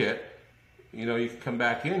rake kit, you know, you can come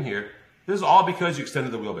back in here. This is all because you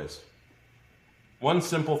extended the wheelbase. One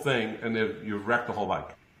simple thing, and then you've wrecked the whole bike,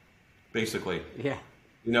 basically. Yeah.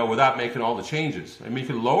 You know, without making all the changes. I mean, you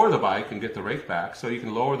can lower the bike and get the rake back, so you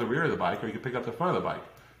can lower the rear of the bike, or you can pick up the front of the bike.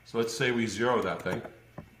 So let's say we zero that thing.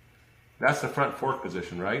 That's the front fork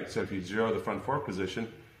position, right? So if you zero the front fork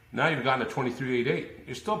position, now you've gotten to 23.88.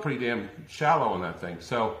 You're still pretty damn shallow on that thing.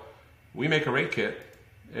 So we make a rake kit,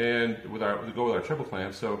 and we go with our triple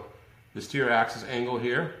clamp. So the steer axis angle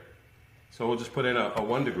here. So we'll just put in a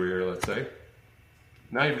 1 degree, let's say.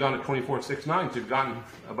 Now you've gone to 24.69, so you've gotten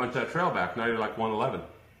a bunch of that trail back. Now you're like 111.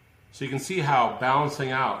 So you can see how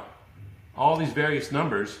balancing out all these various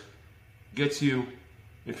numbers gets you,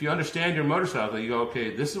 if you understand your motorcycle, you go,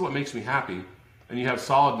 okay, this is what makes me happy, and you have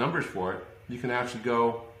solid numbers for it, you can actually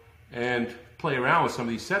go and play around with some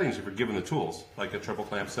of these settings if you're given the tools, like a triple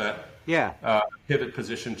clamp set, pivot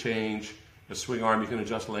position change, a swing arm you can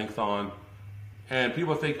adjust length on. And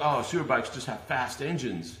people think, oh, Superbikes just have fast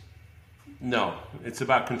engines. No, it's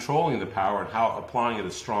about controlling the power and how applying it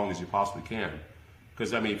as strong as you possibly can.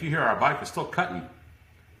 Because, I mean, if you hear our bike, it's still cutting.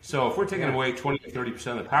 So if we're taking away 20 to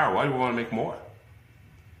 30% of the power, why do we want to make more?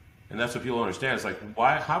 And that's what people understand. It's like,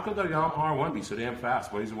 why? How could the Yamaha R1 be so damn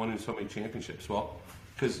fast? Why is it winning so many championships? Well,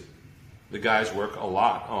 because the guys work a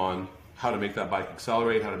lot on how to make that bike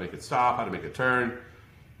accelerate, how to make it stop, how to make it turn.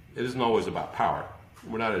 It isn't always about power.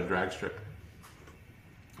 We're not a drag strip.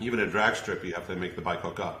 Even a drag strip, you have to make the bike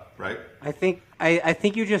hook up, right? I think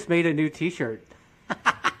you just made a new T-shirt.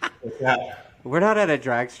 Yeah. We're not at a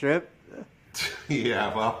drag strip.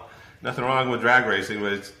 Yeah, well, nothing wrong with drag racing,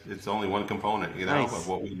 but it's only one component, you know, Nice. of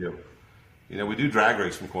what we do. You know, we do drag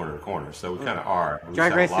race from corner to corner, so we kind of are. We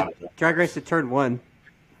Drag just have race to turn 1.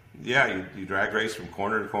 Yeah, you drag race from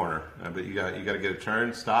corner to corner, but you got to get a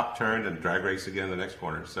turn, stop, turn, and drag race again in the next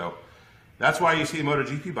corner. So that's why you see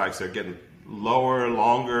MotoGP bikes. They're getting lower,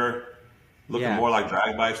 longer, looking more like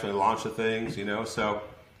drag bikes when they launch the things, you know. So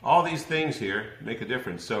all these things here make a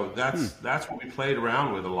difference. So that's what we played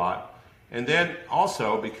around with a lot. And then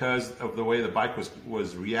also because of the way the bike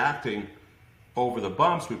was reacting over the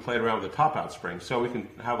bumps, we played around with the top out spring. So we can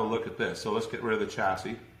have a look at this. So let's get rid of the chassis.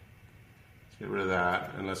 Let's get rid of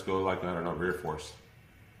that, and let's go like, I don't know, rear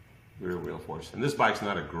wheel force. And this bike's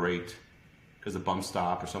not a great, because the bump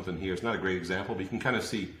stop or something here, it's not a great example, but you can kind of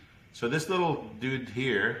see. So this little dude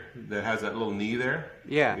here that has that little knee there,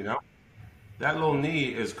 you know, that little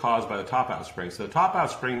knee is caused by the top out spring. So the top out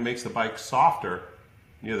spring makes the bike softer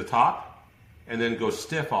near the top and then goes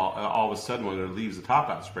stiff all of a sudden when it leaves the top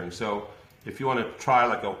out spring. So if you want to try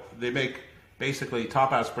they make basically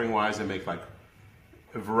top out spring wise, they make like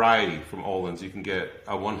a variety from Ohlins. You can get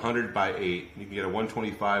a 100 by 8, you can get a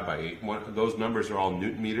 125 by 8. Those numbers are all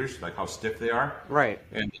Newton meters, like how stiff they are. Right.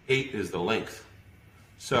 And 8 is the length.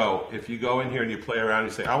 So if you go in here and you play around,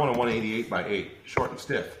 you say, I want a 188 by 8, short and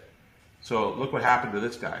stiff. So look what happened to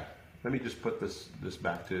this guy. Let me just put this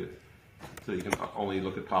back to, so you can only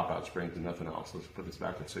look at top out springs and nothing else. Let's put this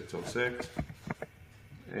back to 606.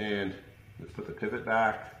 And let's put the pivot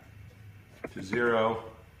back to 0.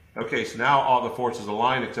 Okay, so now all the forces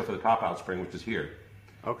align except for the top out spring, which is here.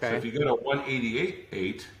 Okay. So if you go to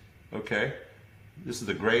 188.8, okay, this is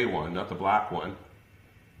the gray one, not the black one.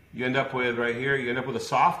 You end up with, right here, you end up with a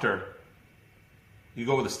softer, you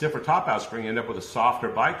go with a stiffer top out spring, you end up with a softer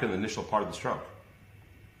bike in the initial part of the stroke.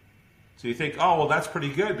 So you think, oh, well, that's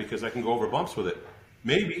pretty good because I can go over bumps with it.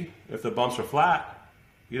 Maybe, if the bumps are flat,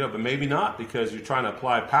 you know, but maybe not because you're trying to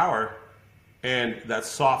apply power and that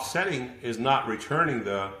soft setting is not returning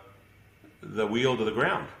the wheel to the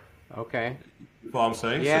ground. Okay. You follow what I'm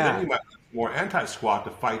saying? Yeah. So then you might have more anti-squat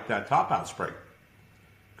to fight that top out spring.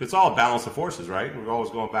 Because it's all a balance of forces, right? We're always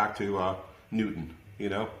going back to Newton, you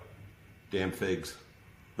know? Damn figs.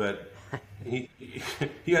 But he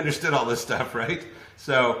understood all this stuff, right?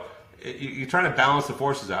 So you're trying to balance the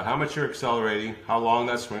forces out. How much you're accelerating, how long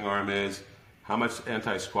that swing arm is, how much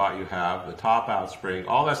anti-squat you have, the top out spring,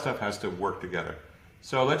 all that stuff has to work together.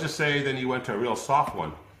 So let's just say then you went to a real soft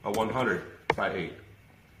one, a 100 by 8.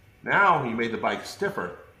 Now you made the bike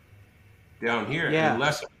stiffer down here and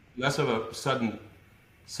less of a sudden.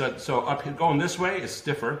 So up here, going this way is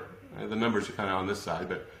stiffer. The numbers are kind of on this side,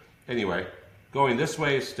 but anyway, going this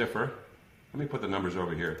way is stiffer. Let me put the numbers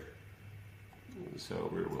over here. So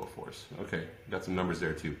rear wheel force. Okay, got some numbers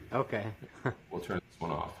there too. Okay. We'll turn this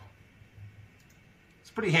one off. It's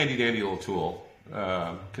a pretty handy dandy little tool.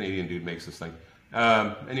 Canadian dude makes this thing.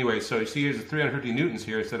 Anyway, so you see here's 350 newtons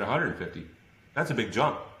here instead of 150. That's a big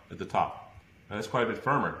jump at the top. Now, that's quite a bit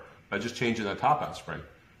firmer by just changing that top out spring.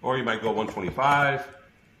 Or you might go 125.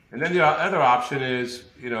 And then the other option is,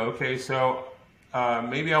 you know, okay, so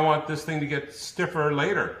maybe I want this thing to get stiffer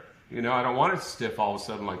later. You know, I don't want it stiff all of a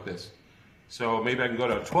sudden like this. So maybe I can go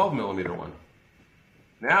to a 12 millimeter one.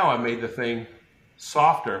 Now I made the thing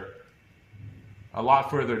softer a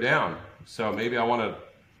lot further down. So maybe I want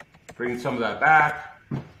to bring some of that back.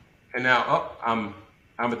 And now I'm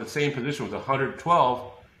at the same position with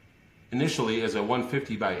 112 initially as a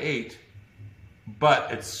 150 by 8,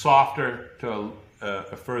 but it's softer to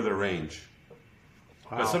a further range.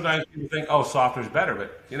 Wow. But sometimes people think, oh, softer is better.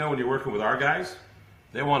 But, you know, when you're working with our guys,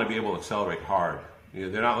 they want to be able to accelerate hard. You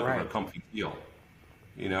know, they're not looking for a comfy feel.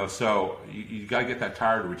 You know, so you got to get that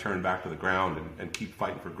tire to return back to the ground and keep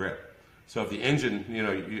fighting for grip. So if the engine, you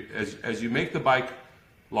know, as you make the bike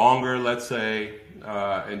longer, let's say,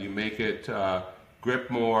 and you make it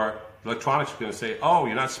grip more, electronics are going to say, oh,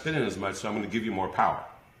 you're not spinning as much, so I'm going to give you more power.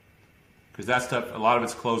 Because that stuff, a lot of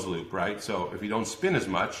it's closed loop, right? So if you don't spin as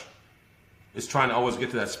much, it's trying to always get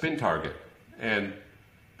to that spin target. And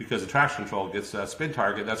because the traction control gets that spin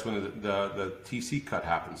target, that's when the TC cut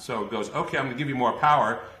happens. So it goes, okay, I'm going to give you more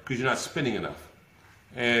power because you're not spinning enough.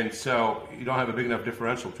 And so you don't have a big enough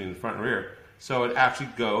differential between the front and rear. So it actually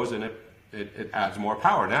goes and it adds more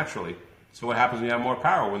power naturally. So what happens when you have more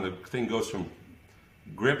power? When the thing goes from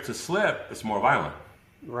grip to slip, it's more violent.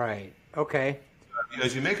 Right. Okay.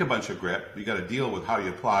 As you make a bunch of grip, you got to deal with how you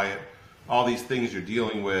apply it, all these things you're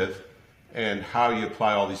dealing with, and how you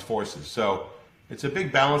apply all these forces. So it's a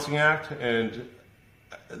big balancing act, and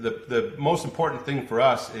the most important thing for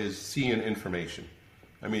us is seeing information.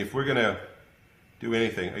 I mean, if we're going to do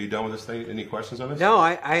anything, are you done with this thing? Any questions on this? No,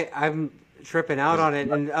 I'm tripping out on it,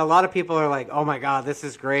 and a lot of people are like, oh my God, this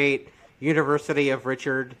is great. University of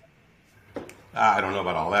Richard. I don't know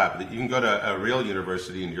about all that, but you can go to a real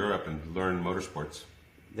university in Europe and learn motorsports.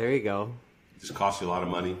 There you go. It just costs you a lot of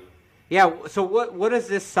money. Yeah, so what does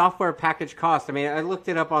this software package cost? I mean, I looked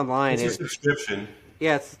it up online. It's a subscription.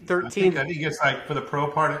 Yeah, it's $13. I think it's like for the pro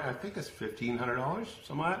part. I think it's $1,500,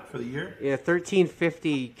 something like that for the year. Yeah,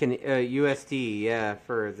 $13.50 USD. Yeah,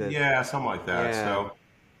 for the. Yeah, something like that. Yeah. So,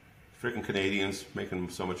 freaking Canadians making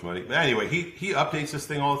so much money. But anyway, he updates this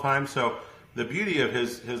thing all the time. So the beauty of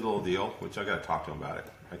his little deal, which I got to talk to him about it.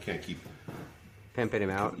 I can't keep pimping him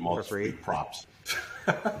out for free. Props.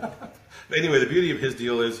 But anyway, the beauty of his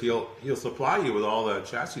deal is he'll supply you with all the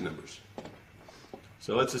chassis numbers.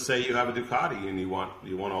 So let's just say you have a Ducati and you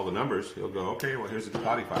want all the numbers. He'll go, okay, well here's the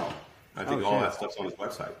Ducati file. I think all that stuff's on his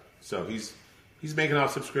website. So he's making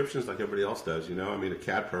off subscriptions like everybody else does. You know, I mean, a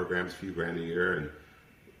CAD program's a few grand a year,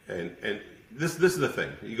 and this is the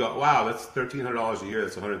thing. You go, wow, that's $1,300 a year.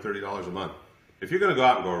 That's $130 a month. If you're going to go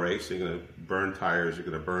out and go race, you're going to burn tires. You're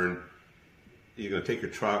going to take your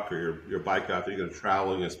truck or your bike out there. You're going to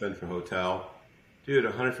travel. You're going to spend for a hotel. Dude,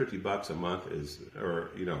 $150 a month is, or,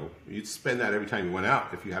 you know, you'd spend that every time you went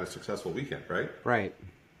out if you had a successful weekend, right? Right.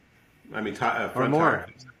 I mean, or front more, tire.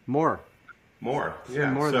 More.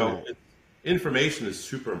 Yeah. More so information is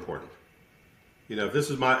super important. You know, if this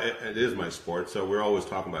is it is my sport, so we're always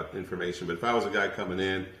talking about information. But if I was a guy coming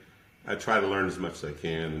in, I try to learn as much as I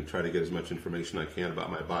can and try to get as much information I can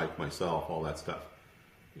about my bike, myself, all that stuff,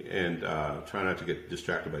 and try not to get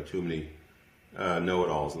distracted by too many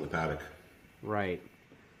know-it-alls in the paddock. Right.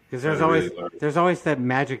 Because there's always that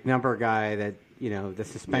magic number guy that, you know, the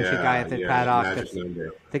suspension guy at the paddock.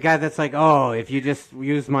 The guy that's like, oh, if you just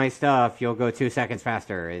use my stuff, you'll go 2 seconds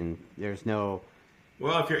faster, and there's no.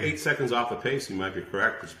 Well, if you're 8 seconds off the pace, you might be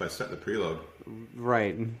correct just by setting the preload.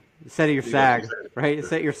 Right. Set your sag, right?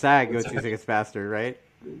 Set your sag, go 2 seconds faster, right?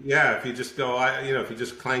 Yeah, if you just go, if you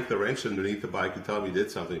just clank the wrench underneath the bike, you tell me you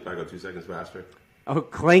did something if I go 2 seconds faster. Oh,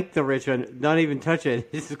 clank the wrench, not even touch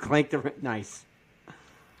it. Just clank the wrench. Nice.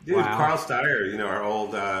 Dude, wow. Carl Steyer,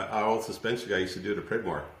 our old suspension guy used to do it at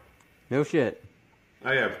Pridmore. No shit.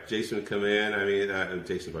 I have Jason would come in. I mean,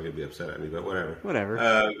 Jason's probably going to be upset at me, but whatever.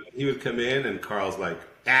 Whatever. He would come in, and Carl's like,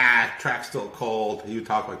 track's still cold. He would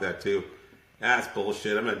talk like that, too. That's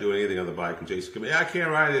bullshit. I'm not doing anything on the bike. And Jason would come in, I can't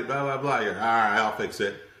ride it, blah, blah, blah. You're, all right, I'll fix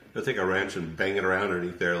it. He'll take a wrench and bang it around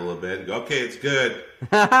underneath there a little bit and go, okay, it's good.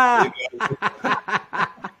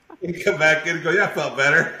 He'd come back in and go, yeah, I felt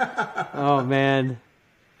better. Oh, man.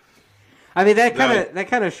 I mean, that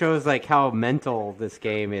kind of shows like how mental this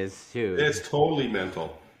game is too. It's totally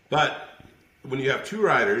mental. But when you have two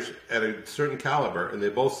riders at a certain caliber and they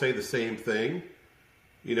both say the same thing,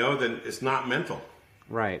 then it's not mental.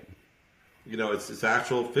 Right. It's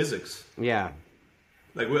actual physics. Yeah.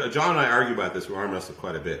 Like John and I argue about this. We arm wrestle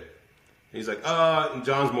quite a bit. And he's like, and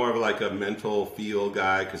John's more of like a mental feel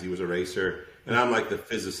guy because he was a racer. And I'm like the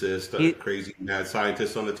physicist, crazy mad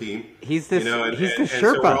scientist on the team. He's the Sherpa.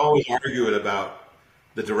 So we're always arguing about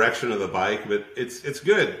the direction of the bike, but it's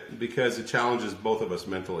good because it challenges both of us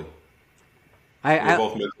mentally. We're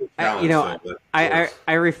both mentally challenged.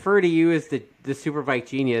 I refer to you as the Superbike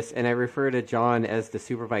genius, and I refer to John as the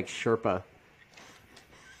Superbike Sherpa.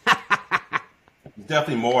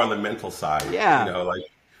 Definitely more on the mental side. Yeah. Like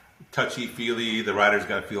touchy-feely, the rider's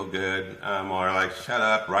got to feel good. Or like, shut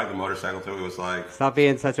up, ride the motorcycle till he was like... Stop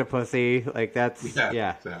being such a pussy. Like, that's...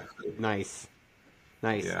 Yeah. Exactly. Nice.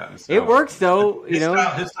 Yeah, so it works, though, his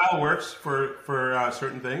style works for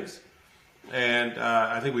certain things. And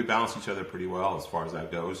I think we balance each other pretty well as far as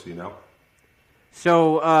that goes,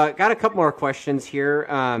 So, got a couple more questions here.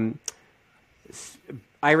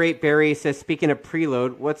 Irate Barry says, speaking of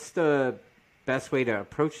preload, what's the best way to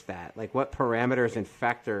approach that? Like, what parameters and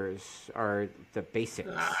factors are the basics?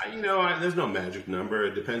 There's no magic number.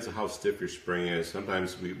 It depends on how stiff your spring is.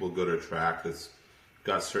 Sometimes we will go to a track that's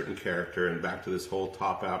got certain character, and back to this whole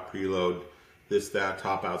top-out preload, that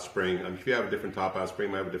top-out spring. If you have a different top-out spring,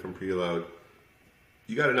 you might have a different preload.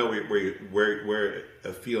 You got to know where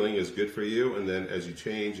a feeling is good for you, and then as you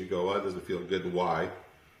change, you go, does it feel good and why?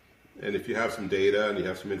 And if you have some data and you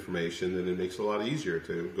have some information, then it makes it a lot easier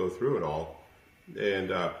to go through it all.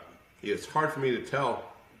 And it's hard for me to tell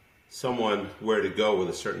someone where to go with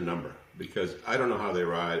a certain number because I don't know how they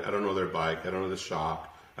ride. I don't know their bike. I don't know the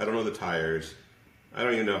shock. I don't know the tires. I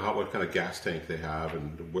don't even know what kind of gas tank they have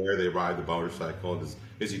and where they ride the motorcycle.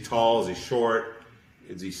 Is he tall? Is he short?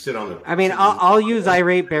 Does he sit on the... I mean, I'll use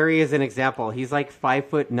Irate Barry as an example. He's like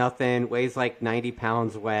 5'0", weighs like 90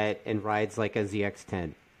 pounds wet, and rides like a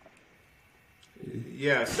ZX-10.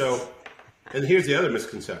 Yeah, and here's the other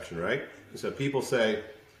misconception, right? So people say,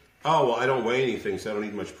 oh, well, I don't weigh anything, so I don't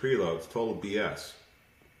need much preload. It's total BS.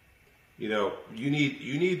 You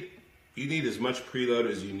need as much preload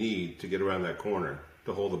as you need to get around that corner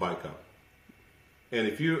to hold the bike up. And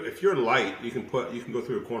if you're light, you can go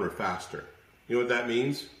through a corner faster. You know what that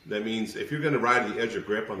means? That means if you're going to ride the edge of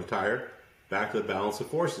grip on the tire, back to the balance of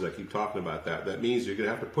forces. I keep talking about that. That means you're going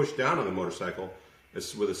to have to push down on the motorcycle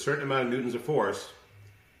with a certain amount of newtons of force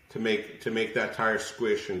to make that tire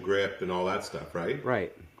squish and grip and all that stuff, right?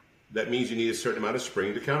 Right. That means you need a certain amount of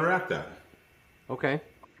spring to counteract that. Okay.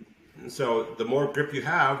 And so the more grip you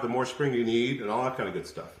have, the more spring you need and all that kind of good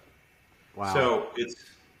stuff. Wow. So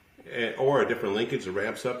or a different linkage that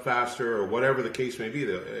ramps up faster or whatever the case may be.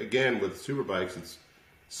 Again, with superbikes, it's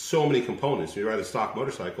so many components. When you ride a stock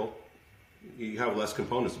motorcycle, you have less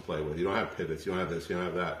components to play with. You don't have pivots. You don't have this. You don't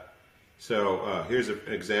have that. So here's an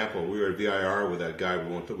example. We were at VIR with that guy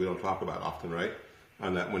we don't talk about often, right?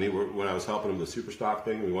 On that when I was helping him with the super stock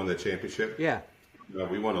thing, we won that championship. Yeah.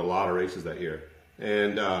 We won a lot of races that year,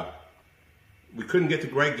 and we couldn't get to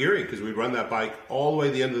right gearing because we'd run that bike all the way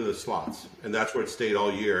to the end of the slots, and that's where it stayed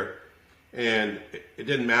all year. And it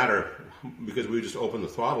didn't matter because we just opened the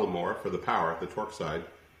throttle more for the power, the torque side.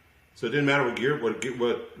 So it didn't matter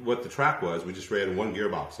what the track was. We just ran one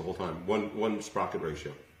gearbox the whole time, one sprocket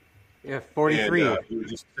ratio. Yeah, 43. And we would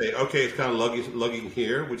just say, okay, it's kind of lugging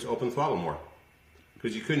here. We just open the throttle more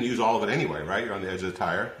because you couldn't use all of it anyway, right? You're on the edge of the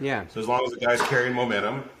tire. Yeah. So as long as the guy's carrying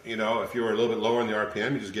momentum, you know, if you were a little bit lower in the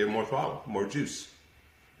RPM, you just gave him more throttle, more juice.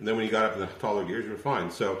 And then when you got up in the taller gears, you were fine.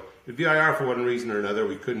 So the VIR, for one reason or another,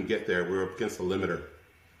 we couldn't get there. We were up against the limiter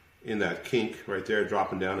in that kink right there,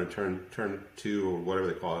 dropping down and turn 2 or whatever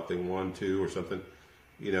they call it, thing 1, 2 or something.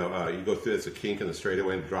 You know, you go through, it's a kink in the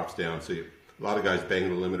straightaway and it drops down. So a lot of guys banging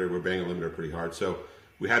the limiter. We're banging the limiter pretty hard. So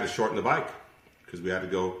we had to shorten the bike because we had to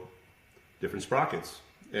go different sprockets.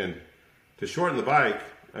 And to shorten the bike,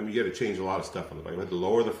 I mean, you got to change a lot of stuff on the bike. We had to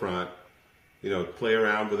lower the front, you know, play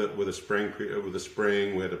around with a spring.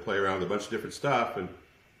 We had to play around with a bunch of different stuff. And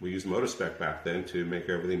we used Motospec back then to make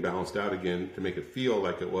everything balanced out again, to make it feel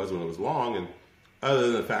like it was when it was long. And other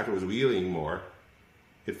than the fact it was wheeling more,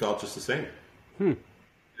 it felt just the same. You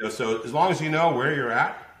know, so as long as you know where you're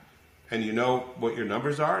at and you know what your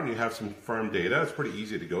numbers are and you have some firm data, it's pretty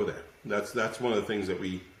easy to go there. That's one of the things that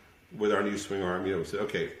we, with our new swing arm, you know, we said,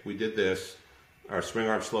 okay, we did this. Our swing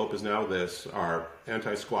arm slope is now this. Our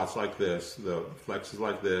anti-squat's like this. The flex is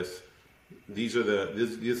like this. This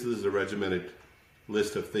is a regimented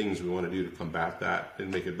list of things we want to do to combat that and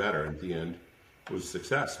make it better. At the end, it was a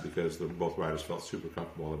success because both riders felt super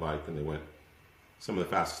comfortable on the bike and they went some of the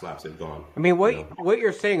fastest laps they've gone. I mean, what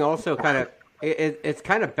you're saying also kind of it's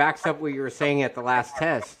kind of backs up what you were saying at the last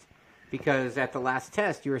test, because at the last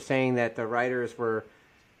test you were saying that the riders were,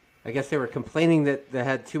 I guess they were complaining that they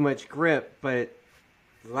had too much grip, but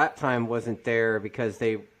the lap time wasn't there because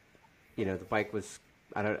they, you know, the bike was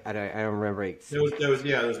I don't remember. There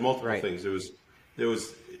was multiple things. There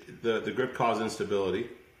was the grip caused instability,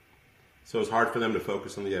 so it was hard for them to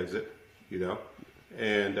focus on the exit, you know.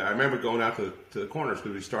 And I remember going out to the corners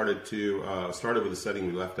because we started with the setting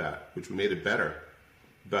we left at, which made it better.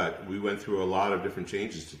 But we went through a lot of different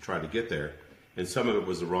changes to try to get there, and some of it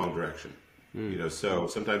was the wrong direction. You know, so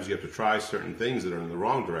sometimes you have to try certain things that are in the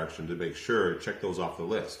wrong direction to make sure, check those off the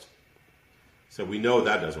list. So we know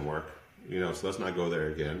that doesn't work, you know, so let's not go there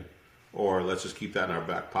again. Or let's just keep that in our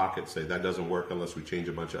back pocket, say that doesn't work unless we change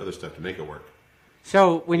a bunch of other stuff to make it work.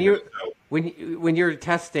 So when you're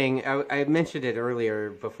testing, I mentioned it earlier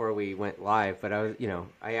before we went live, but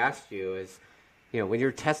I asked you is, you know, when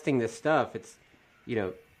you're testing this stuff, it's, you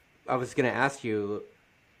know, I was going to ask you,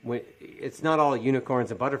 when it's not all unicorns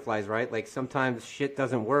and butterflies, right? Like sometimes shit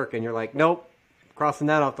doesn't work and you're like, nope, crossing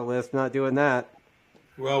that off the list, not doing that.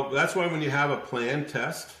 Well, that's why when you have a planned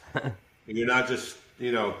test, you're not just,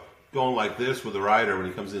 you know, going like this with the rider when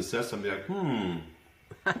he comes in and says something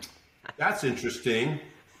like, that's interesting.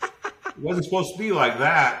 It wasn't supposed to be like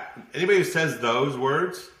that. Anybody who says those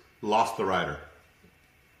words lost the rider.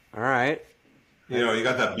 All right. You know, you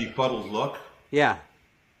got that befuddled look. Yeah.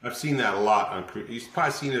 I've seen that a lot on. You've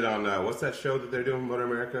probably seen it on what's that show that they're doing, Motor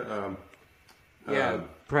America?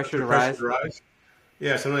 Pressure to Rise.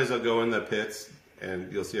 Yeah, sometimes they'll go in the pits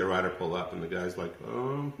and you'll see a rider pull up, and the guy's like,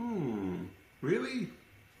 really?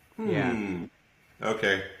 Yeah.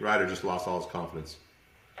 Okay, rider just lost all his confidence.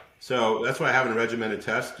 So that's why having a regimented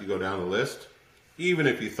test, you go down the list. Even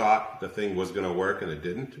if you thought the thing was going to work and it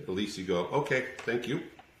didn't, at least you go, okay, thank you.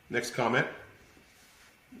 Next comment.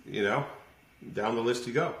 You know, down the list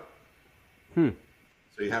you go. So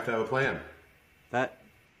you have to have a plan. That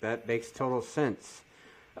makes total sense.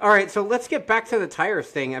 All right, so let's get back to the tires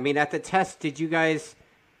thing. I mean, at the test, were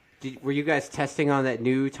you guys testing on that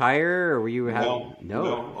new tire, or were you having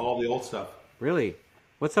no, all the old stuff. Really?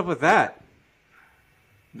 What's up with that?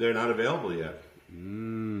 They're not available yet.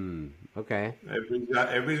 Okay.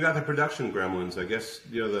 Everybody's got the production gremlins. I guess,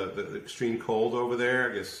 you know, the extreme cold over there.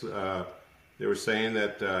 I guess they were saying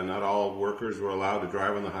that not all workers were allowed to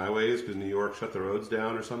drive on the highways because New York shut the roads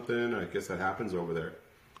down or something. I guess that happens over there.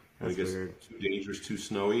 That's I guess weird. It's too dangerous, too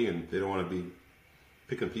snowy, and they don't want to be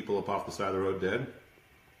picking people up off the side of the road dead.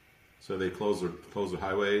 So they close the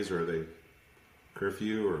highways, or they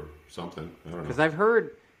curfew or something. I don't know. Because I've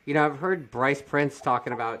heard Bryce Prince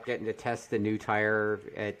talking about getting to test the new tire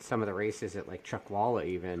at some of the races at like Chuckwalla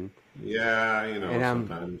even. Yeah, you know,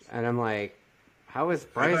 sometimes. And I'm like, how is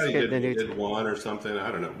Bryce getting the new tire? Did one or something.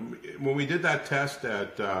 I don't know. When we did that test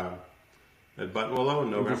at Buttonwillow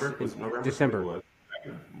in November, was it November? December.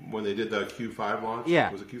 When they did the Q5 launch?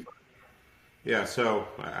 Yeah. Was it Q5? Yeah, so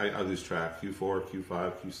I lose track. Q4,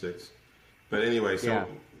 Q5, Q6. But anyway, so one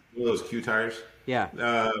of those Q tires. Yeah.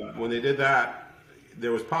 When they did that,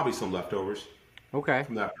 there was probably some leftovers. Okay.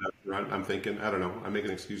 From that run. I'm thinking, I don't know. I'm making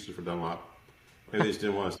excuses for Dunlop. Maybe they just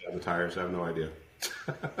didn't want us to have the tires. I have no idea.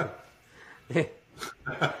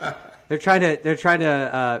 They're trying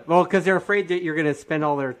to. Well, because they're afraid that you're going to spend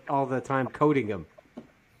all the time coding them.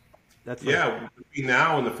 That's between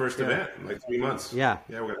now and the first event, like 3 months. Yeah,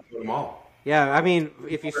 we're going to put them all. Yeah, I mean,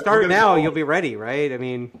 if you start now, you'll be ready, right? I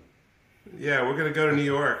mean, yeah, we're going to go to New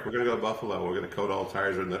York. We're going to go to Buffalo. We're going to coat all the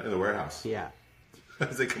tires in the warehouse. Yeah,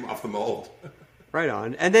 as they come off the mold. Right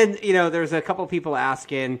on. And then there's a couple people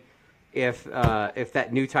asking if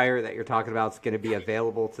that new tire that you're talking about is going to be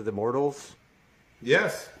available to the mortals.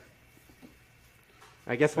 Yes.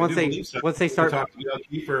 I guess once they start talking to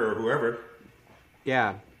Kiefer or whoever.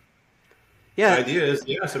 Yeah. Yeah. The idea is,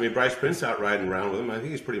 yes. I mean, Bryce Prince out riding around with him. I think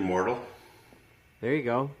he's pretty mortal. There you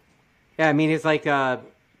go. Yeah, I mean, he's like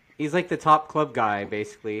the top club guy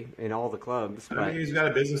basically in all the clubs. I mean, he's got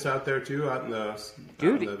a business out there too, out in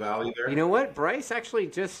the valley there. You know what? Bryce actually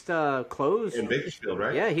just closed in Bakersfield,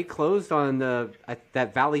 right? Yeah, he closed on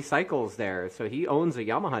that Valley Cycles there, so he owns a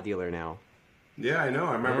Yamaha dealer now. Yeah, I know.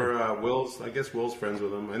 I remember Will's. I guess Will's friends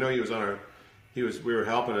with him. I know he was on our. We were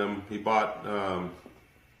helping him. He bought a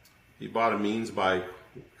Means bike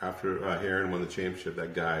after Heron won the championship.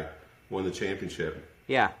 That guy won the championship.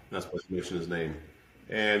 Yeah. Not supposed to mention his name.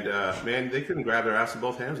 And man, they couldn't grab their ass with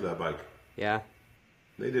both hands with that bike. Yeah.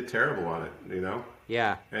 They did terrible on it,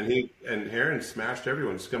 Yeah. And Heron smashed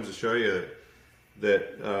everyone. Just comes to show you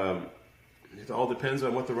that it all depends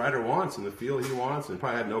on what the rider wants and the feel he wants, and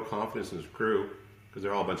probably had no confidence in his crew because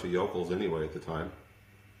they're all a bunch of yokels anyway at the time.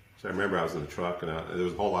 So I remember I was in the truck and there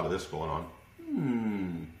was a whole lot of this going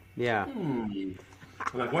on. Yeah.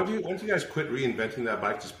 I'm like, why don't you guys quit reinventing that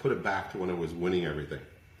bike? Just put it back to when it was winning everything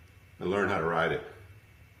and learn how to ride it.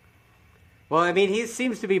 Well, I mean, he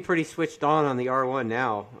seems to be pretty switched on the R1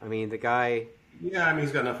 now. I mean, the guy... Yeah, I mean,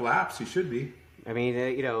 he's got enough laps. He should be. I mean,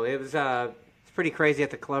 it was it's pretty crazy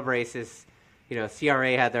at the club races.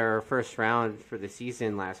 CRA had their first round for the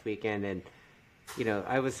season last weekend, and,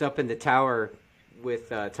 I was up in the tower with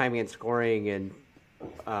timing and scoring and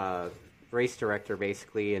race director,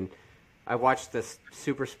 basically, and I watched the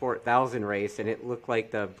Super Sport 1000 race, and it looked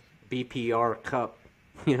like the BPR Cup.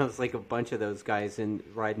 It's like a bunch of those guys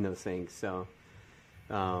riding those things. So,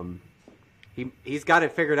 he's got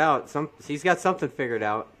it figured out. He's got something figured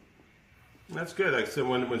out. That's good. Like, so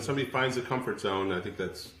when somebody finds a comfort zone, I think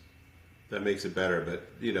that makes it better.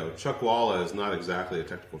 But Chuck Walla is not exactly a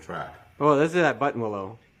technical track. Oh, this is at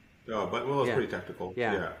Buttonwillow. Oh, Buttonwillow's pretty technical.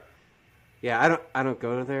 Yeah. I don't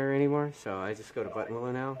go there anymore, so I just go to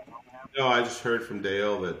Buttonwillow now. No, I just heard from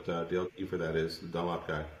Dale that Dale Kiefer, that is the Dunlop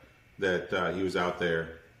guy, that he was out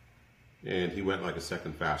there and he went like a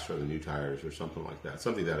second faster than new tires or something like that.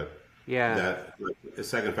 Something that like, a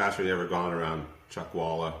second faster than ever gone around Chuck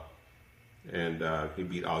Walla, and he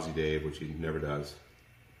beat Aussie Dave, which he never does.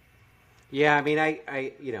 Yeah, I mean,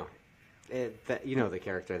 I the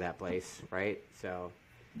character of that place, right? So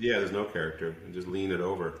yeah, there's no character, and just lean it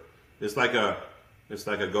over. It's like a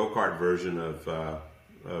go-kart version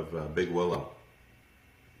of Big Willow.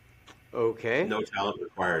 Okay. No talent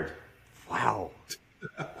required. Wow.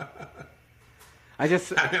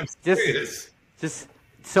 I'm serious. Just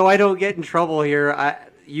so I don't get in trouble here.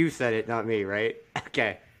 You said it, not me, right?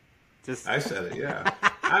 Okay. I said it. Yeah.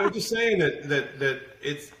 I was just saying that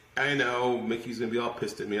it's. I know Mickey's gonna be all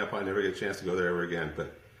pissed at me. I'll probably never get a chance to go there ever again.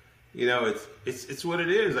 But it's what it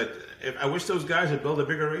is. I wish those guys had built a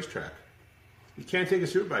bigger racetrack. You can't take a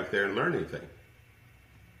superbike there and learn anything.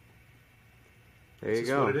 There you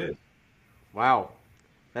go. That's what it is. Wow.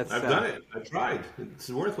 I've done it. I've tried. It's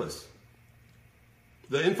worthless.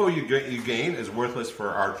 The info you gain is worthless for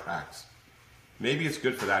our tracks. Maybe it's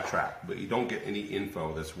good for that track, but you don't get any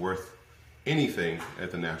info that's worth anything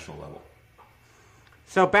at the national level.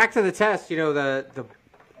 So back to the test.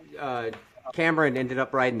 The Cameron ended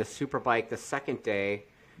up riding the Superbike the second day,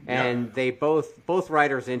 and they both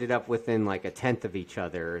riders ended up within like a tenth of each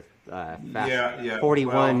other.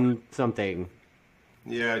 41 something.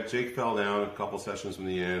 Yeah, Jake fell down a couple sessions from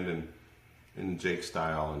the end, in Jake's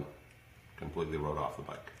style, and completely rode off the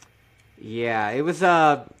bike. Yeah, it was.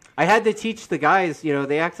 I had to teach the guys.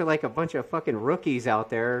 They acted like a bunch of fucking rookies out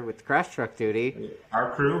there with crash truck duty.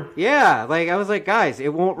 Our crew. Yeah, I was like, guys,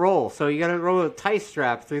 it won't roll, so you got to roll a tie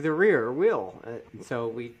strap through the rear wheel. So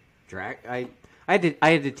we drag. I had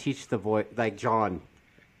to teach the boy, like John.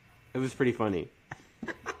 It was pretty funny.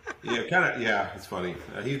 Yeah, it's funny.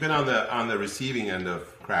 He's been on the receiving end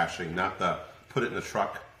of crashing, not the put it in the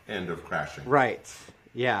truck end of crashing. Right.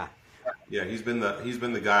 Yeah. Yeah, he's been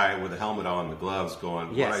the guy with the helmet on, the gloves,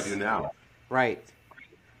 going, yes. What do I do now? Right.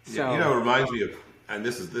 So it reminds me of, and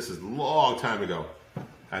this is a long time ago.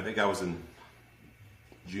 I think I was in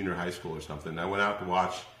junior high school or something. I went out to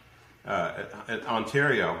watch at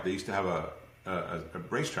Ontario. They used to have a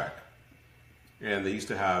racetrack. And they used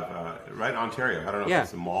to have right in Ontario. I don't know if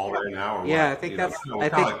it's a mall there now or what. Yeah, I think that's. I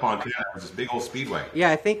think like Montana. It was this big old speedway. Yeah,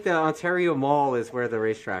 I think the Ontario Mall is where the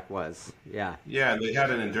racetrack was. Yeah. Yeah, and they had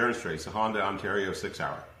an endurance race, a Honda Ontario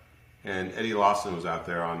 6-hour, and Eddie Lawson was out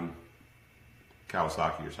there on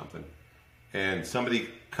Kawasaki or something, and somebody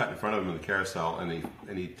cut in front of him in the carousel, and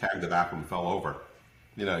he tagged the back of him and fell over.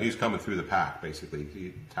 He was coming through the pack basically.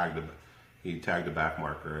 He tagged a back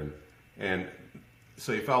marker, and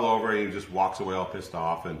so he fell over, and he just walks away all pissed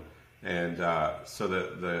off, and so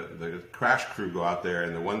the crash crew go out there,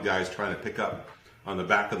 and the one guy's trying to pick up on the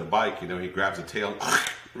back of the bike. He grabs the tail,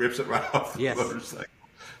 rips it right off the motorcycle.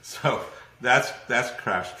 So that's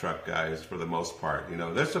crash truck guys for the most part.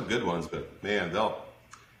 There's some good ones, but man,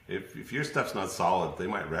 if your stuff's not solid, they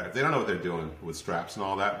might wreck. If they don't know what they're doing with straps and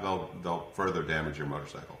all that, they'll further damage your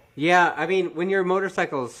motorcycle. Yeah, I mean, when your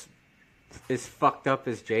motorcycle's as fucked up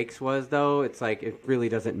as Jake's was, though, it's like it really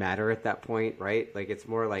doesn't matter at that point, right? Like it's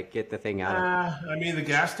more like get the thing out of. I mean, the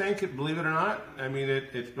gas tank, believe it or not, I mean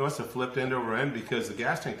it must have flipped end over end because the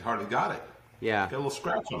gas tank hardly got it. Yeah, got a little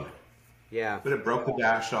scratch on it. Yeah, but it broke the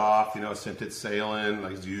dash off. Sent it sailing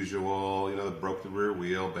like as usual. It broke the rear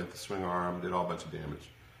wheel, bent the swing arm, did all a bunch of damage.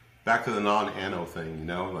 Back to the non-ano thing,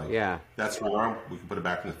 that swing arm, we can put it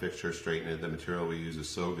back in the fixture, straighten it. The material we use is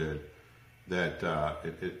so good that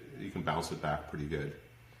you can bounce it back pretty good,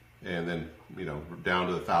 and then down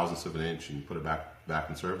to the thousandths of an inch, and put it back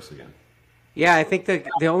in service again. Yeah, I think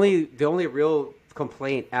the only real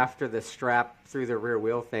complaint after the strap through the rear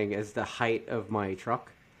wheel thing is the height of my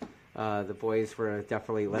truck. The boys were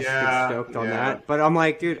definitely less stoked on that, but I'm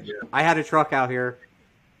like, dude, I had a truck out here.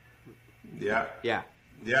 Yeah,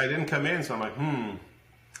 I didn't come in, so I'm like,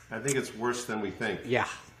 I think it's worse than we think. Yeah,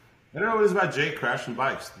 I don't know what it is about Jake crashing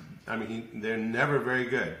bikes. I mean, they're never very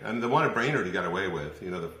good. And the one at Brainerd he got away with,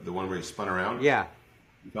 the one where he spun around. Yeah.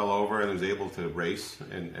 He fell over and was able to race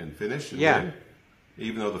and finish. And win,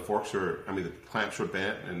 even though the the clamps were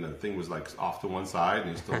bent and the thing was like off to one side,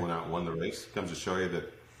 and he still went out and won the race. It comes to show you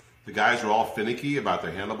that the guys were all finicky about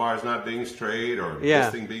their handlebars not being straight or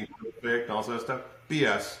this thing being perfect and all that stuff.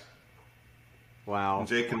 BS. Wow. And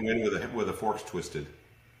Jake can win with the forks twisted.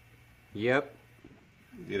 Yep.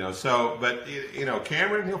 But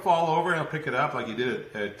Cameron, he'll fall over and he'll pick it up like he did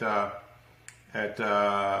at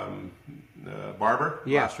Barber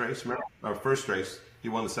last race. Remember, our first race, he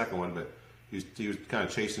won the second one, but he was kind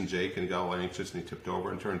of chasing Jake and he got a little anxious and he tipped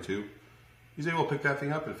over in turn 2. He's able to pick that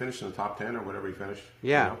thing up and finish in the top 10 or whatever he finished.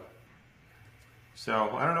 Yeah.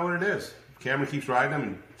 So I don't know what it is. Cameron keeps riding him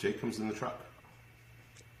and Jake comes in the truck.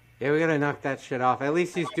 Yeah, we gotta knock that shit off. At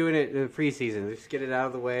least he's doing it in the preseason. Just get it out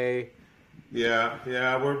of the way. Yeah,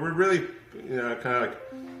 we're really, kind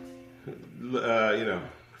of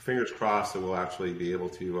fingers crossed that we'll actually be able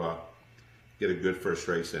to get a good first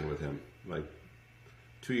race in with him. Like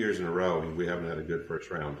 2 years in a row, we haven't had a good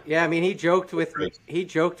first round. Yeah, I mean, he joked with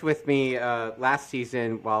me last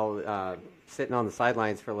season while sitting on the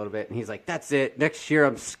sidelines for a little bit, and he's like, "That's it. Next year,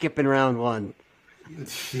 I'm skipping round 1."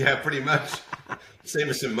 Yeah, pretty much. Save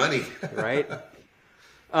us some money, right?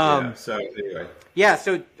 So anyway. Yeah.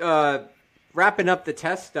 So. Wrapping up the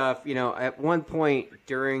test stuff, at one point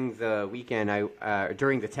during the weekend,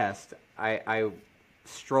 during the test, I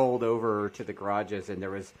strolled over to the garages and there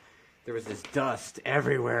was this dust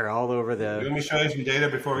everywhere, all over the. Let me show you some data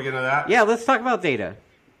before we get into that. Yeah, let's talk about data.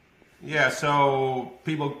 Yeah, so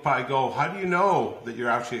people probably go, how do you know that you're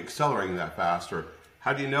actually accelerating that fast, or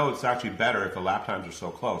how do you know it's actually better if the lap times are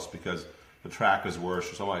so close because the track is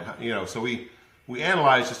worse or something? So we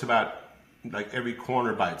analyze just about like every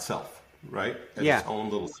corner by itself. Right, as its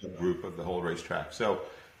own little subgroup of the whole racetrack. So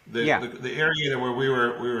the area where we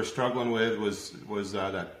were struggling with was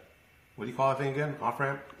that, what do you call that thing again? Off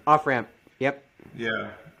ramp. Off ramp. Yep.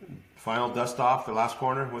 Yeah. Final dust off the last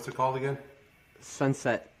corner. What's it called again?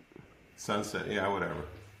 Sunset. Yeah, whatever.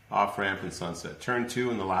 Off ramp and Sunset. Turn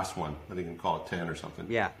 2 and the last one. I think you can call it 10 or something.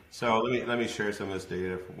 Yeah. So let me share some of this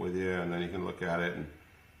data with you, and then you can look at it, and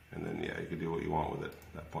then you can do what you want with it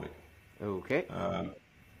at that point. Okay.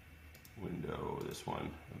 Window, this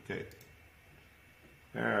one. Okay.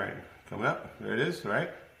 All right. Coming up. There it is,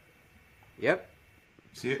 right? Yep.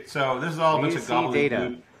 See it? So this is all a bunch of gobbledygook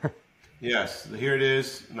data. Yes. Here it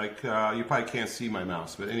is. Like, you probably can't see my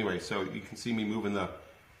mouse. But anyway, so you can see me moving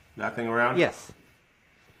that thing around? Yes.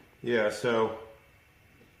 Yeah, so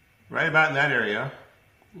right about in that area,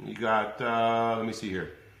 you got, let me see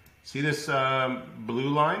here. See this blue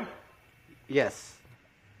line? Yes.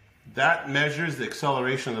 That measures the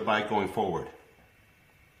acceleration of the bike going forward.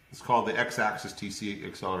 It's called the x-axis TC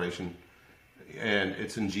acceleration. and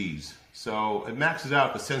it's in Gs. So it maxes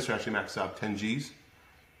out, the sensor actually maxes out 10 Gs,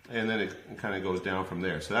 and then it kind of goes down from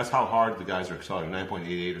there. So that's how hard the guys are accelerating,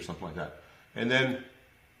 9.88 or something like that. And then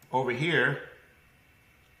over here,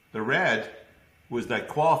 the red was that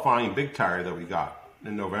qualifying big tire that we got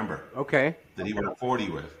in November. Okay. That he went 40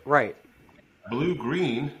 with. Right.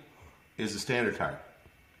 Blue-green is the standard tire.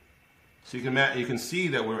 So you can see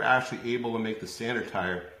that we're actually able to make the standard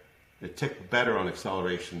tire a tick better on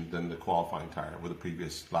acceleration than the qualifying tire with the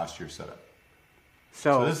previous last year's setup.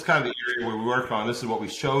 So this is kind of the area where we work on. This is what we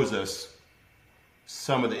shows us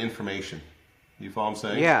some of the information. You follow what I'm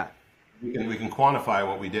saying? Yeah. We can quantify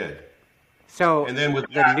what we did. So and then with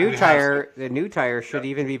the that, new tire should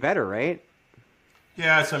even be better, right?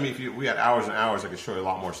 Yeah. So I mean, we had hours and hours, I could show you a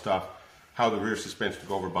lot more stuff. How the rear suspension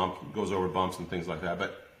goes over bumps and things like that.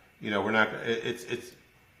 But we're not.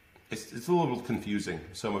 It's a little confusing,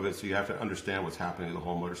 some of it, so you have to understand what's happening to the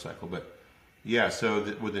whole motorcycle. But yeah, so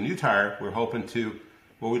with the new tire, we're hoping to,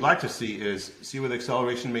 what we'd like to see is, see where the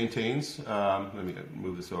acceleration maintains. Let me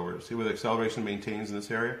move this over. See where the acceleration maintains in this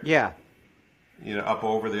area? Yeah. Up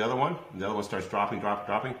over the other one. The other one starts dropping.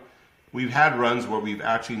 We've had runs where we've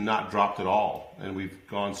actually not dropped at all, and we've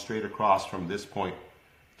gone straight across from this point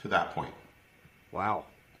to that point. Wow.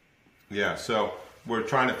 Yeah, so we're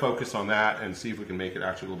trying to focus on that and see if we can make it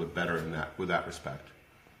actually a little bit better in that, with that respect.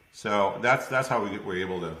 So that's how we're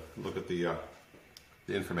able to look at the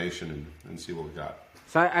information and see what we got.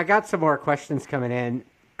 So I got some more questions coming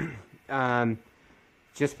in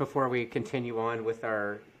just before we continue on with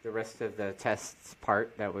the rest of the tests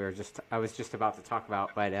part that I was just about to talk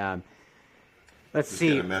about. But let's just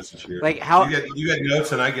see. Get a message here. Like how you get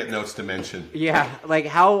notes and I get notes to mention. Yeah, like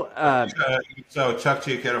how. So Chuck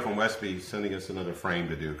Giachetto from Westby is sending us another frame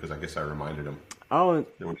to do because I guess I reminded him. Oh.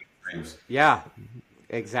 There were frames. Yeah,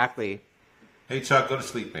 exactly. Hey Chuck, go to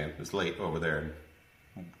sleep, man. It's late over there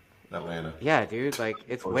in Atlanta. Yeah, dude. Like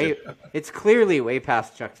it's clearly way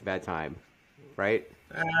past Chuck's bedtime, right?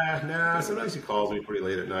 Nah. Sometimes he calls me pretty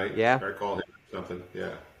late at night. Yeah. I call him or something.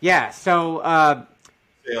 Yeah. Yeah. So.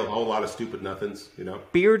 Say a whole lot of stupid nothings,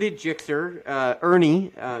 Bearded Gixxer,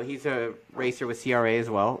 Ernie, he's a racer with CRA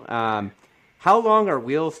as well. How long are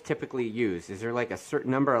wheels typically used? Is there like a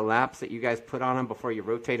certain number of laps that you guys put on them before you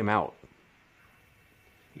rotate them out?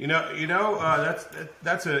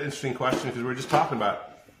 That's an interesting question because we're just talking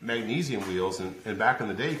about magnesium wheels, and back in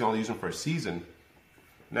the day you can only use them for a season.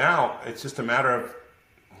 Now it's just a matter of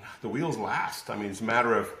the wheels last. I mean, it's a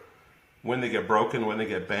matter of when they get broken, when they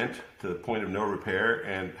get bent to the point of no repair,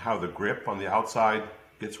 and how the grip on the outside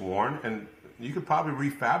gets worn. And you could probably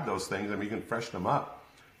refab those things. I mean, you can freshen them up.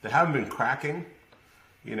 They haven't been cracking,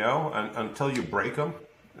 until you break them.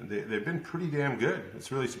 They've been pretty damn good.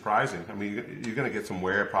 It's really surprising. I mean, you're going to get some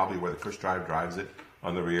wear probably where the push drive drives it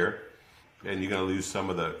on the rear, and you're going to lose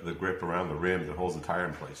some of the grip around the rim that holds the tire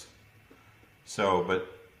in place. So, but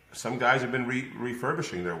some guys have been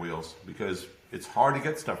refurbishing their wheels because it's hard to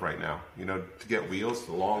get stuff right now. To get wheels, it's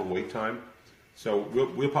a long wait time. So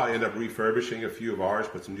we'll probably end up refurbishing a few of ours,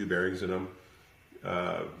 put some new bearings in them,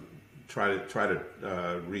 try to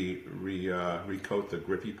recoat the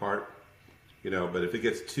grippy part. But if it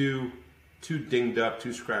gets too dinged up,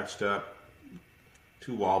 too scratched up,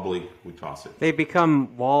 too wobbly, we toss it. They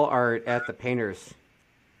become wall art at the painters.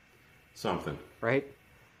 Something. Right?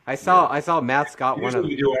 I saw Matt's got one of them.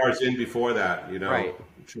 We do ours in before that, right.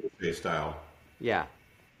 Trebuchet style. Yeah.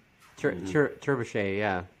 Trebuchet,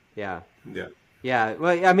 yeah. Yeah. Yeah.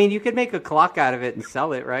 Well, I mean, you could make a clock out of it and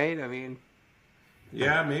sell it, right? I mean.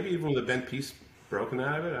 Yeah, maybe even with a bent piece broken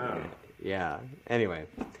out of it. I don't know. Yeah. Anyway.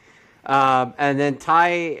 And then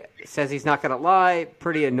Ty says he's not going to lie.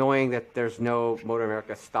 Pretty annoying that there's no Motor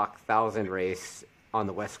America Stock 1000 race on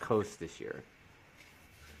the West Coast this year.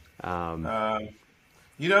 They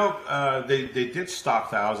did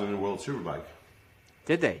Stock 1000 in World Superbike.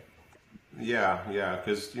 Did they? Yeah,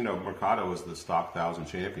 because, Mercado was the Stock 1000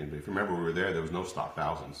 champion. But if you remember, we were there was no Stock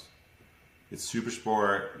 1000s. It's Super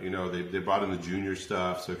Sport, they brought in the junior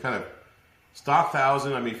stuff. So kind of Stock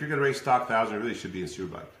 1000, I mean, if you're going to race Stock 1000, it really should be in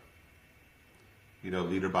Superbike.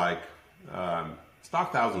 Leader bike.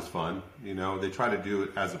 Stock 1000's fun. They tried to do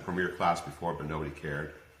it as a premier class before, but nobody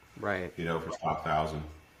cared. Right. For Stock 1000.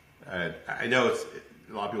 And I know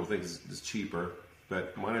a lot of people think it's cheaper,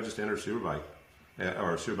 but why not just enter Superbike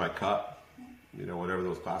or Superbike Cup? Whatever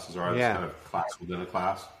those classes are. Yeah. It's kind of class within a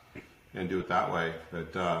class, and do it that way.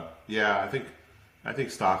 But I think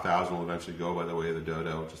Stock 1000 will eventually go by the way of the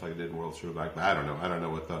dodo, just like it did in World Superbike. But I don't know. I don't know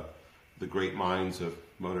what the great minds of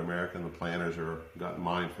Motor America and the planners got in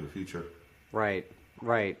mind for the future. Right.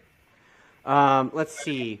 Let's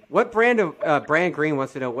see. What brand of Brand Green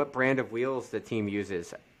wants to know what brand of wheels the team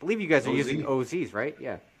uses. I believe you guys are using OZs, right?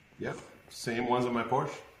 Yeah. Yep. Same ones on my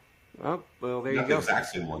Porsche. Oh, well, there you Not go. the exact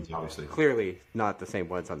same ones, obviously. Clearly not the same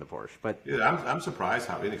ones on the Porsche, but Yeah, I'm surprised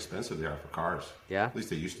how inexpensive they are for cars. Yeah? At least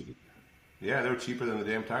they used to be. Yeah, they were cheaper than the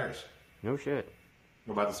damn tires. no shit.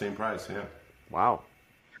 They're about the same price, yeah. Wow.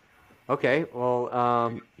 Okay,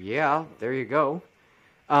 well, yeah, there you go.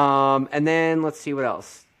 And then let's see what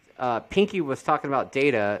else. Pinky was talking about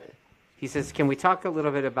data. He says, can we talk a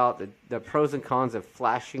little bit about the pros and cons of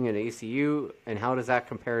flashing an ECU, and how does that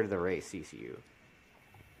compare to the race ECU?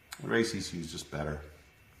 The race ECU is just better.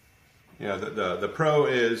 You know, the pro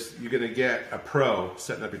is you're going to get a pro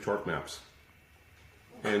setting up your torque maps.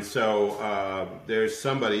 And so there's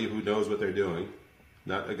somebody who knows what they're doing,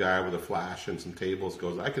 not a guy with a flash and some tables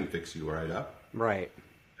goes, I can fix you right up. Right.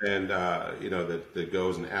 And, you know, that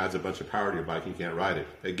goes and adds a bunch of power to your bike and you can't ride it.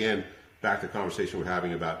 Again, back to the conversation we're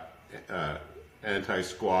having about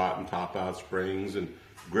anti-squat and top-out springs and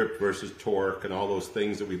grip versus torque and all those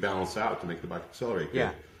things that we balance out to make the bike accelerate good.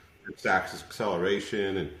 Yeah. It's axis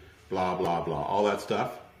acceleration and blah, blah, blah, all that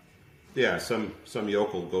stuff. Yeah, some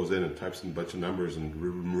yokel goes in and types in a bunch of numbers and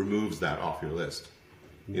removes that off your list.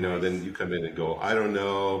 You know, then you come in and go, I don't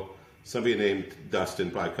know. Somebody named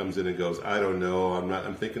Dustin probably comes in and goes, I don't know.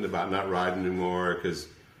 I'm thinking about not riding anymore because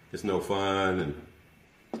it's no fun.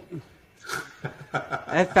 And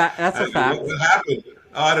That's a fact. What happened?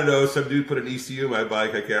 Oh, I don't know. Some dude put an ECU in my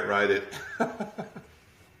bike. I can't ride it.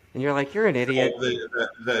 And you're like, you're an idiot.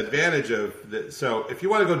 The advantage of so if you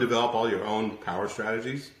want to go develop all your own power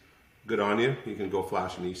strategies, good on you. You can go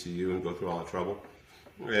flash an ECU and go through all that trouble.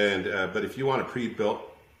 And but if you want a pre-built,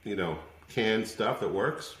 you know, canned stuff that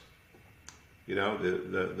works, you know,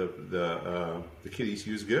 the kit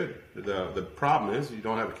ECU is good. The problem is you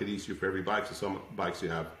don't have a kit ECU for every bike. So some bikes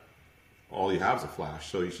all you have is a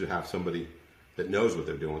flash. So you should have somebody that knows what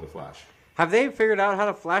they're doing with a flash. Have they figured out how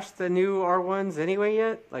to flash the new R1s anyway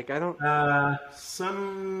yet? Like, I don't...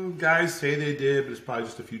 Some guys say they did, but it's probably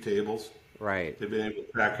just a few tables. Right. They've been able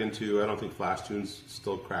to crack into. I don't think Flash Tunes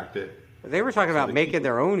still cracked it. They were talking about making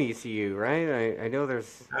their own ECU, right? I know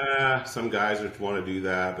there's... Some guys that want to do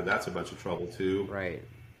that, but that's a bunch of trouble too. Right.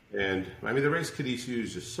 And, I mean, the race kit ECU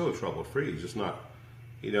is just so trouble-free. It's just not...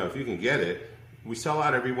 You know, if you can get it, we sell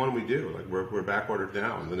out every one we do. Like, we're back-ordered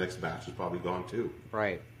now, and the next batch is probably gone too.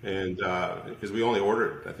 Right. And because we only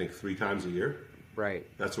order it, I think, 3 times a year. Right.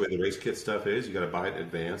 That's the way the race kit stuff is. You got to buy it in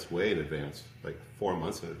advance, way in advance, like 4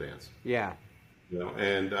 months in advance. Yeah. You know,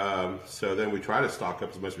 and so then we try to stock up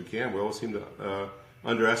as much as we can. We always seem to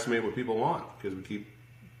underestimate what people want because we keep,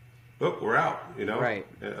 we're out. You know, right.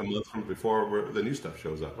 A month from before the new stuff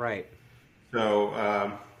shows up. Right. So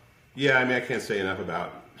yeah, I mean, I can't say enough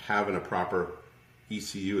about having a proper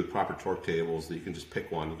ECU with proper torque tables that you can just pick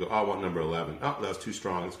one. You go, oh, I want number 11. Oh, that was too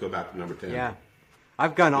strong. Let's go back to number 10. Yeah.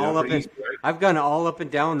 I've gone all up easy, right? I've gone all up and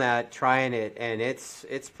down that trying it, and it's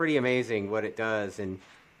pretty amazing what it does. And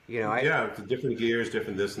you know, it's different gears,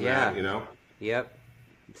 different this and that. You know. Yep.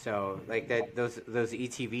 So like those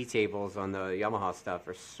ETV tables on the Yamaha stuff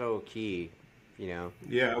are so key. You know.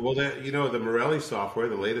 Yeah. Well, the Morelli software,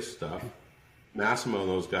 the latest stuff, Massimo and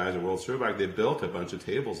those guys at World Superbike, they built a bunch of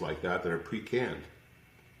tables like that are pre-canned.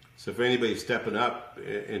 So for anybody stepping up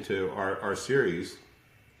into our series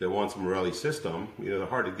that wants a Morelli system, you know, they're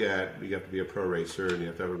hard to get. You have to be a pro racer and you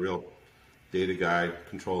have to have a real data guy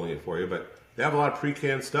controlling it for you. But they have a lot of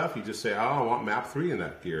pre-canned stuff. You just say, oh, I want map 3 in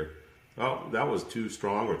that gear. Oh, that was too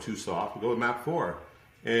strong or too soft. Go with map 4.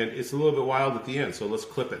 And it's a little bit wild at the end. So let's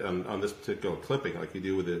clip it on this particular clipping like you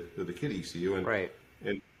do with the kit ECU. And, right.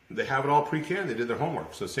 And they have it all pre-canned. They did their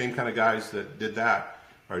homework. So same kind of guys that did that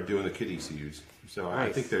are doing the kit ECUs. So nice.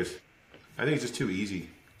 I think it's just too easy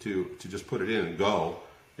to just put it in and go.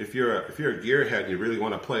 If you're a gearhead and you really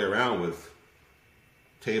want to play around with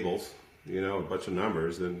tables, you know, a bunch of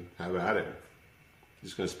numbers, then have at it. You're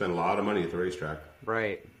just going to spend a lot of money at the racetrack.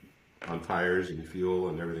 Right. On tires and fuel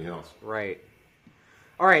and everything else. Right.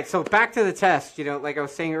 All right, so back to the test. You know, like I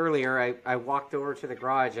was saying earlier, I walked over to the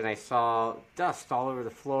garage and I saw dust all over the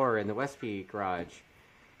floor in the Westby garage.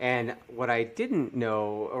 And what I didn't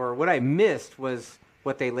know, or what I missed, was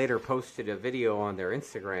what they later posted a video on their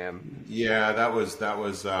Instagram. Yeah, that was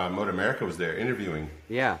Motor America was there interviewing.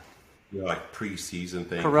 Yeah. You know, like pre-season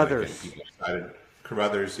things. Carruthers.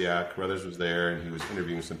 Carruthers was there and he was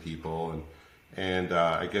interviewing some people and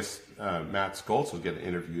I guess Matt Skoltz was getting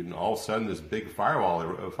interviewed and all of a sudden this big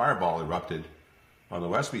fireball erupted on the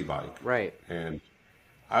Westby bike. Right. And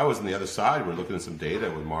I was on the other side. We're looking at some data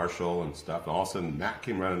with Marshall and stuff. And all of a sudden Matt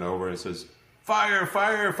came running over and says, fire,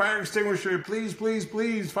 fire, fire extinguisher, please, please,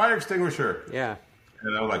 please, fire extinguisher. Yeah.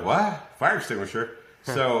 And I was like, what? Fire extinguisher?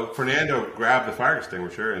 So Fernando grabbed the fire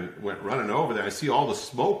extinguisher and went running over there. I see all the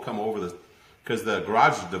smoke come over because the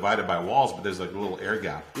garage is divided by walls, but there's like a little air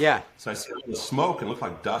gap. Yeah. So I see all the smoke and it looked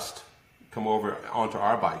like dust come over onto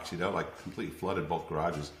our bikes, like completely flooded both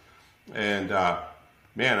garages. And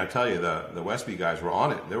man, I tell you, the Westby guys were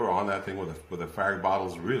on it. They were on that thing with the fire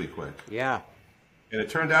bottles really quick. Yeah. And it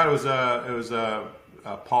turned out it was a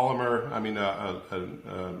polymer,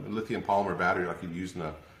 a lithium polymer battery like you'd use in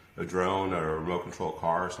a drone or a remote control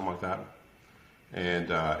car or something like that.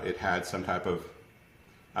 And it had some type of,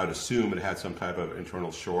 I would assume it had some type of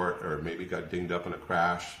internal short, or maybe got dinged up in a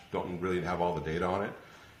crash. Don't really have all the data on it.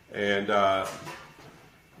 And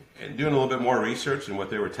doing a little bit more research in what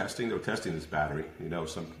they were testing this battery,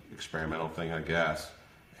 some experimental thing, I guess.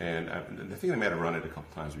 And I think they might have run it a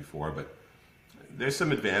couple times before, but there's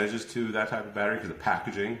some advantages to that type of battery because the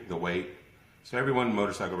packaging, the weight. So everyone in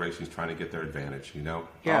motorcycle racing is trying to get their advantage, Yeah.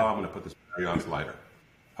 Oh, I'm going to put this battery on, it's lighter.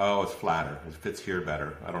 Oh, it's flatter. It fits here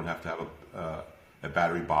better. I don't have to have a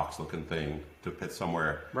battery box looking thing to fit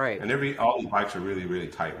somewhere. Right. And all these bikes are really, really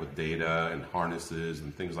tight with data and harnesses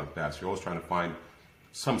and things like that. So you're always trying to find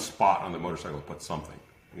some spot on the motorcycle to put something.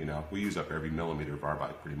 We use up every millimeter of our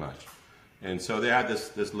bike pretty much. And so they had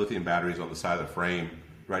this lithium batteries on the side of the frame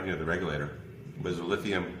right near the regulator. It was a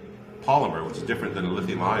lithium polymer, which is different than a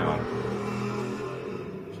lithium ion.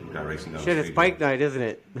 Some guy racing down the Shit, street it's bike night, isn't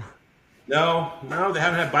it? No, they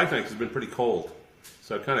haven't had bike night because it's been pretty cold.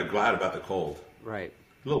 So I'm kind of glad about the cold. Right.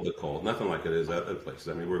 A little bit cold. Nothing like it is at other places.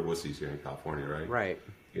 I mean, we're wussies here in California, right? Right.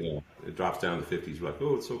 It drops down to the 50s. We're like,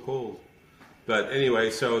 oh, it's so cold. But anyway,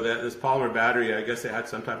 so this polymer battery, I guess they had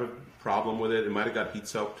some type of problem with it. It might have got heat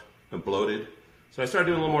soaked and bloated. So I started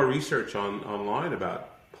doing a little more research online about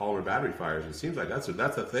polymer battery fires. It seems like that's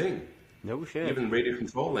a thing. No shit. Even in radio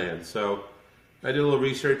control land. So I did a little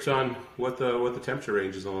research on what the temperature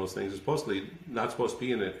range is on those things. It's supposedly not supposed to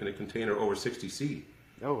be in a container over 60 C.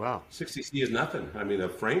 Oh, wow. 60 C is nothing. I mean, the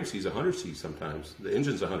frame sees 100 C sometimes. The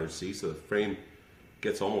engine's 100 C, so the frame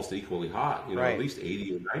gets almost equally hot, right. At least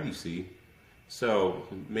 80 or 90 C. So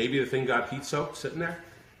maybe the thing got heat soaked sitting there.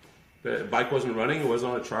 The bike wasn't running, it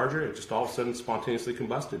wasn't on a charger, it just all of a sudden spontaneously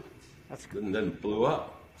combusted. That's good. And then blew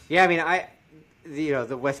up. Yeah, I mean,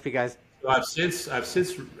 the Westby guys. So I've since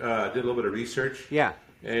did a little bit of research. Yeah.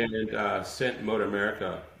 And sent Motor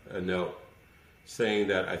America a note saying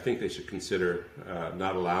that I think they should consider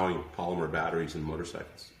not allowing polymer batteries in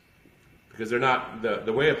motorcycles. Because they're not,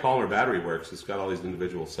 the way a polymer battery works, it's got all these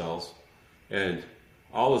individual cells, and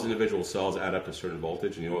all those individual cells add up to a certain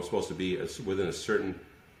voltage, and it's supposed to be within a certain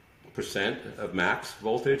percent of max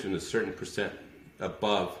voltage and a certain percent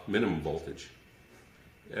above minimum voltage.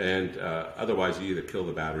 And otherwise you either kill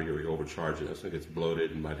the battery or you overcharge it. So it gets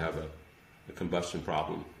bloated and might have a combustion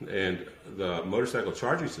problem. And the motorcycle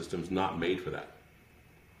charging system is not made for that.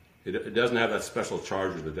 It doesn't have that special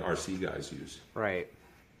charger that the RC guys use. Right.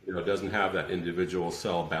 It doesn't have that individual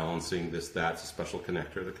cell balancing this, that. It's a special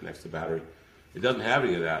connector that connects the battery. It doesn't have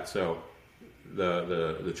any of that. So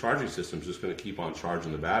the charging system is just going to keep on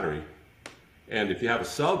charging the battery. And if you have a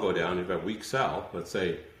cell go down, if you have a weak cell, let's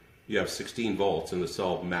say you have 16 volts and the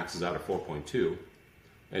cell maxes out at 4.2,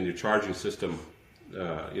 and your charging system,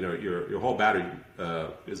 your whole battery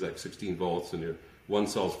is like 16 volts, and your one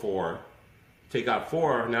cell's 4. Take out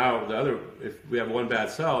 4. Now if we have one bad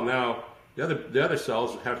cell, now the other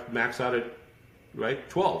cells have max out at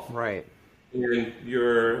 12. Right. And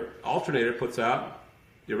your alternator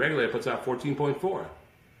your regulator puts out 14.4.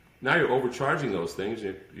 Now you're overcharging those things,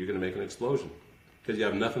 and you're going to make an explosion because you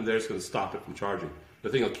have nothing there that's going to stop it from charging. The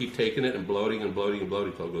thing will keep taking it and bloating and bloating and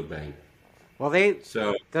bloating until it goes bang. Well,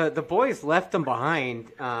 the boys left them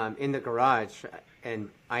behind in the garage, and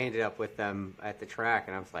I ended up with them at the track,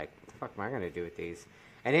 and I was like, what the fuck am I going to do with these?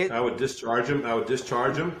 And I would discharge them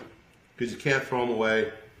because you can't throw them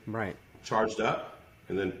away right charged up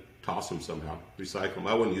and then toss them somehow, recycle them.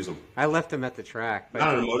 I wouldn't use them. I left them at the track. But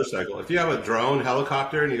not on a motorcycle. If you have a drone,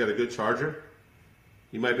 helicopter, and you got a good charger,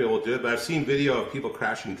 you might be able to do it. But I've seen video of people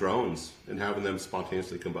crashing drones and having them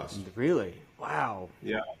spontaneously combust. Really? Wow.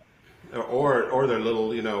 Yeah. Or their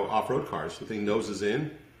little, off-road cars. The thing noses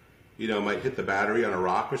in, might hit the battery on a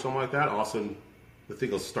rock or something like that. All of a sudden, the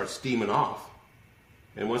thing will start steaming off.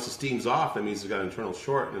 And once it steams off, that means it's got an internal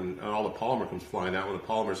short, and all the polymer comes flying out. When the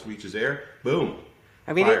polymer reaches air, boom.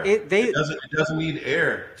 I mean, it doesn't need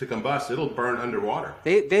air to combust. It'll burn underwater.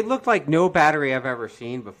 They look like no battery I've ever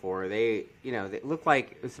seen before. They look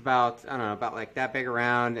like it's about like that big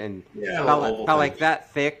around and about like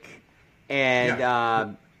that thick,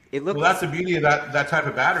 and It looked. Well, that's the beauty of that type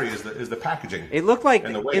of battery is the packaging. It looked like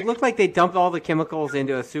and the weight. it looked like they dumped all the chemicals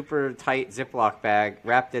into a super tight Ziploc bag,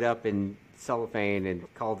 wrapped it up in cellophane,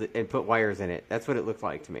 and called it and put wires in it. That's what it looked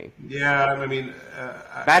like to me. Yeah, I mean,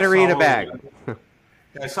 battery in a bag.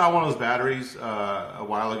 I saw one of those batteries a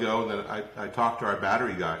while ago. That I talked to our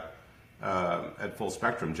battery guy at Full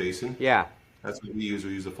Spectrum, Jason. Yeah, that's what we use.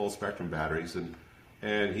 We use the Full Spectrum batteries,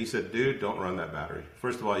 and he said, "Dude, don't run that battery.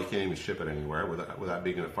 First of all, you can't even ship it anywhere without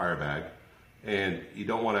being in a fire bag, and you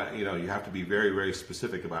don't want to. You know, you have to be very, very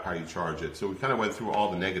specific about how you charge it." So we kind of went through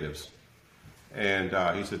all the negatives, and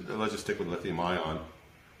he said, "Let's just stick with lithium ion,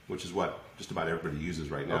 which is what just about everybody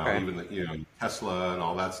uses right now. Okay. Even Tesla and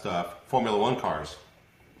all that stuff. Formula One cars,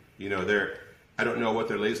 I don't know what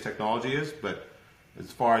their latest technology is, but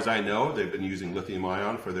as far as I know, they've been using lithium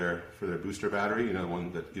ion for their booster battery, the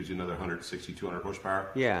one that gives you another 160, 200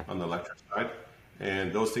 horsepower on the electric side.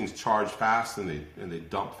 And those things charge fast and they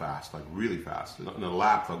dump fast, like really fast. In a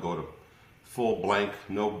lap, they'll go to full blank,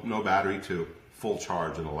 no battery, to full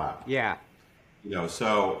charge in a lap. Yeah.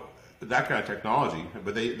 So that kind of technology,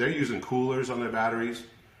 but they're using coolers on their batteries.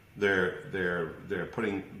 They're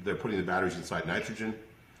putting the batteries inside nitrogen.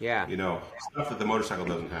 Yeah. Stuff that the motorcycle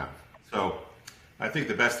doesn't have. So I think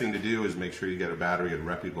the best thing to do is make sure you get a battery at a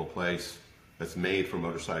reputable place that's made for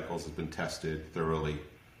motorcycles, has been tested thoroughly,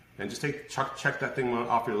 and just check that thing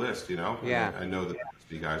off your list. Yeah. I know that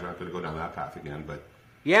you guys aren't going to go down that path again, but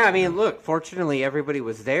yeah. I mean, look. Fortunately, everybody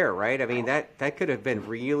was there, right? I mean, that could have been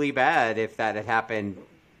really bad if that had happened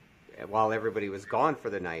while everybody was gone for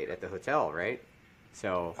the night at the hotel, right?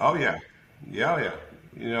 So. Oh yeah.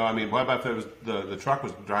 I mean, what about if it was the truck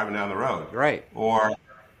was driving down the road, right? Or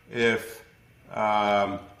if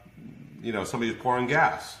somebody was pouring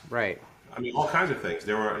gas. Right. I mean, all kinds of things.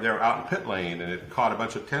 They were out in pit lane and it caught a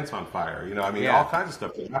bunch of tents on fire. Yeah. All kinds of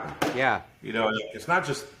stuff that happened. Yeah. It's not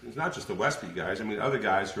just the Westby guys. I mean, other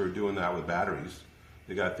guys who are doing that with batteries,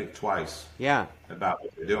 they got to think twice. Yeah. About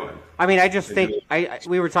what they're doing. I mean, I just think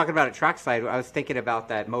we were talking about it trackside. I was thinking about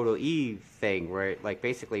that Moto E thing where it like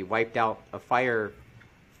basically wiped out the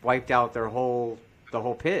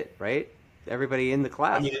whole pit, right? Everybody in the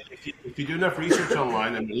class. I mean, if you do enough research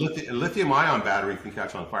online, and lithium-ion battery can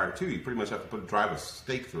catch on fire too. You pretty much have to drive a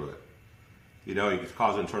stake through it. You can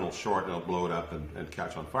cause an internal short, and it'll blow it up and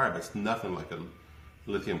catch on fire. But it's nothing like a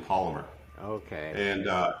lithium polymer. Okay. And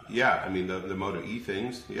I mean the Moto E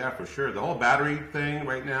things, yeah, for sure. The whole battery thing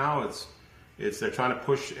right now, they're trying to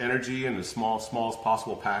push energy in the smallest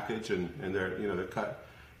possible package, and they're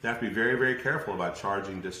They have to be very, very careful about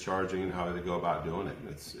charging, discharging, and how they go about doing it.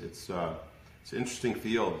 It's an interesting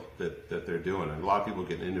field that they're doing, and a lot of people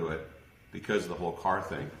getting into it because of the whole car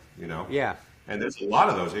thing, Yeah. And there's a lot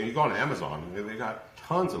of those. And you go on Amazon, and they got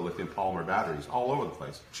tons of lithium polymer batteries all over the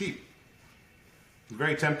place, cheap. It's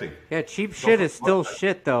very tempting. Yeah, cheap shit is still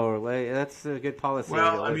shit, though. Like, that's a good policy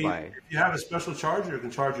to live by. If you have a special charger, you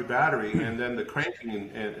can charge your battery, and then the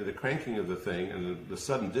cranking of the thing, and the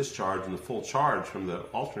sudden discharge and the full charge from the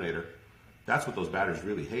alternator, that's what those batteries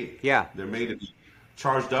really hate. Yeah. They're made to be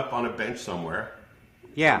charged up on a bench somewhere,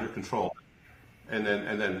 under control, and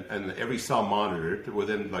every cell monitored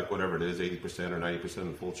within like whatever it is, 80% or 90% of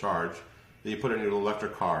the full charge. Then you put it in your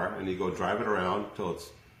electric car, and you go drive it around till it's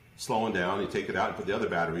slowing down. You take it out and put the other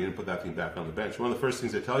battery in and put that thing back on the bench. One of the first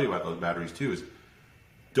things they tell you about those batteries too is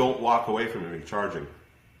don't walk away from it when you're charging.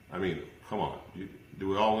 I mean, come on. Do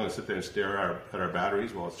we all want to sit there and stare at our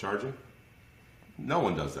batteries while it's charging? No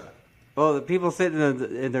one does that. Well, the people sitting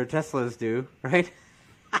in their Teslas do, right?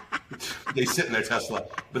 They sit in their Tesla,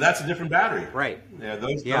 but that's a different battery. Right. Yeah,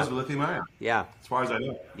 those are lithium ion. Yeah. As far as I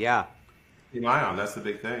know. Yeah. Lithium ion, that's the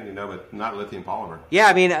big thing, but not lithium polymer. Yeah,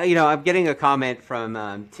 I mean, I'm getting a comment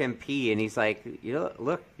from Tim P, and he's like,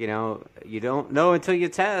 look, you don't know until you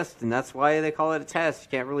test, and that's why they call it a test. You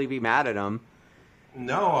can't really be mad at them.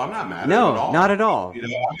 No, I'm not mad at them at all. No, not at all.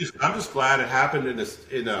 I'm just glad it happened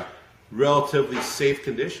in a relatively safe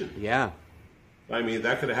condition. Yeah. I mean,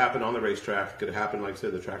 that could have happened on the racetrack. It could have happened, like I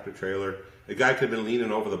said, the tractor trailer. The guy could have been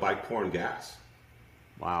leaning over the bike pouring gas.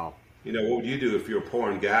 Wow. What would you do if you were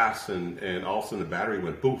pouring gas and all of a sudden the battery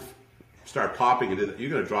went poof, start popping, and you're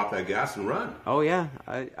going to drop that gas and run. Oh yeah,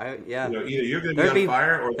 yeah. Either you're going to be on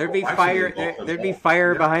fire, or there'd be fire. There'd be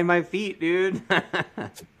fire behind my feet, dude.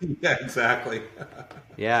 Yeah, exactly.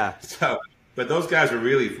 Yeah. So, but those guys were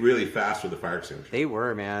really, really fast with the fire extinguisher. They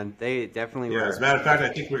were, man. They definitely were. As a matter of fact, I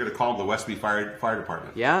think we're going to call them the Westby Fire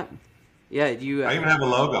Department. Yeah. Yeah. I even have a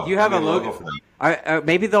logo. You have a logo for them.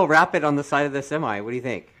 Maybe they'll wrap it on the side of the semi. What do you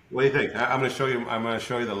think? What do you think? I'm going to show you. I'm going to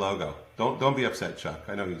show you the logo. Don't be upset, Chuck.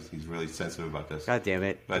 I know he's really sensitive about this. God damn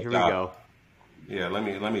it! But, here we go. Yeah, let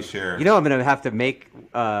me share. You know, I'm gonna have to make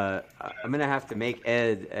Ed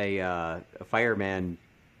a fireman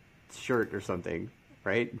shirt or something,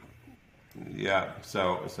 right? Yeah.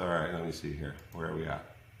 So all right. Let me see here. Where are we at?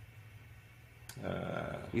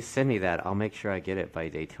 You send me that. I'll make sure I get it by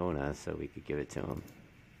Daytona so we could give it to him.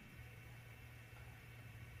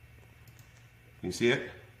 You see it?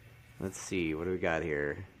 Let's see. What do we got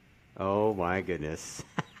here? Oh my goodness.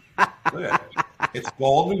 Look at it. It's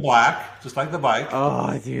gold and black, just like the bike.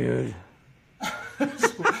 Oh, dude.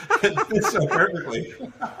 It fits so perfectly.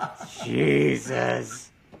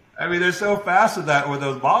 Jesus. I mean, they're so fast with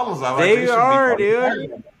those models. They are,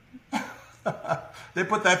 dude. They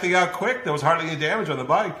put that thing out quick. There was hardly any damage on the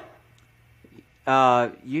bike.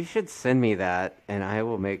 You should send me that, and I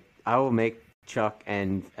will make Chuck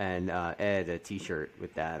and Ed a T-shirt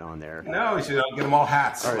with that on there. No, you should get them all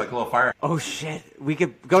hats, like a little fire. Oh shit! We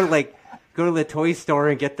could go to the toy store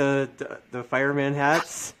and get the fireman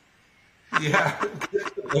hats. Yeah.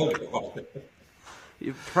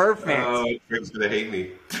 Perfect. Oh, Craig's gonna hate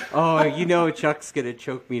me. Oh, you know Chuck's gonna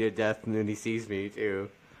choke me to death when he sees me too.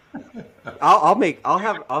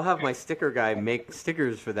 I'll have my sticker guy make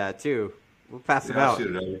stickers for that too. We'll pass them out.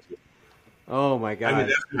 Shoot it over. Oh my god! I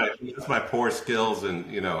mean, that's my poor skills in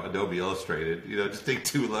Adobe Illustrated. Just take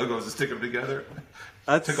two logos and stick them together.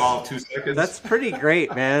 That took all 2 seconds. That's pretty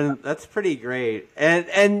great, man. That's pretty great.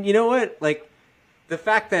 And you know what? Like the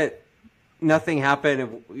fact that nothing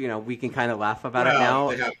happened, we can kind of laugh about it now.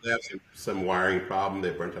 They have some wiring problem. They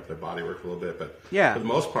burnt up their bodywork a little bit, but yeah, for the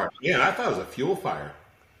most part, I thought it was a fuel fire.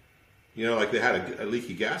 Like they had a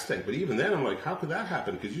leaky gas tank. But even then, I'm like, how could that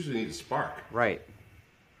happen? Because usually you need a spark. Right.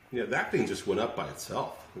 That thing just went up by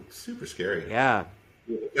itself. It's super scary. Yeah.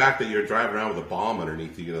 The fact that you're driving around with a bomb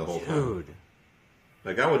underneath you the whole time. Dude.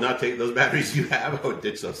 Like, I would not take those batteries you have. I would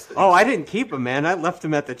ditch those things. Oh, I didn't keep them, man. I left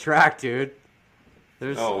them at the track, dude.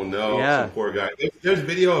 Oh, no. Yeah. Some poor guy. There's a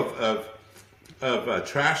video of a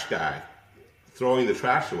trash guy throwing the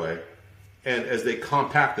trash away. And as they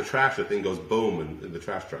compact the trash, the thing goes boom in the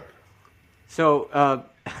trash truck. So,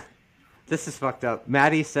 this is fucked up.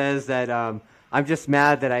 Maddie says that I'm just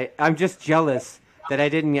mad that I'm just jealous that I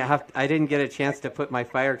didn't get a chance to put my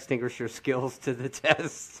fire extinguisher skills to the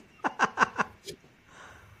test.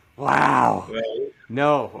 Wow. Well,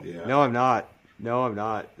 no, I'm not. No, I'm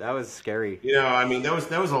not. That was scary. I mean, there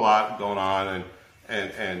was a lot going on,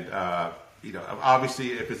 and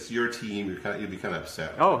obviously, if it's your team, you'd be kind of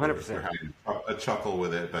upset. Oh, 100%. We're having a chuckle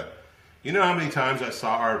with it, but you know how many times I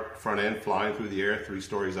saw our front end flying through the air 3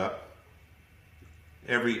 stories up?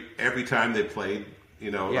 Every time they played,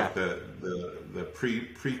 like the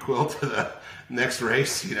prequel to the next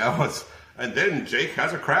race, and then Jake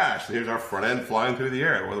has a crash, and here's our front end flying through the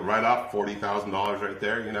air. We'll write off $40,000 right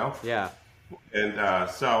there, Yeah. And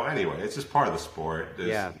so anyway, it's just part of the sport.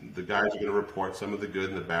 Yeah. The guys are going to report some of the good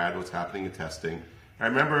and the bad, what's happening in testing. I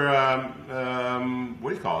remember, what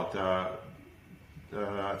do you call it?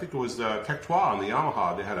 I think it was Tech Trois on the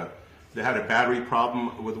Yamaha. They had a battery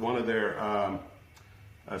problem with one of their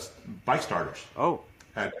bike starters. Oh.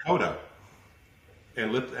 At Coda,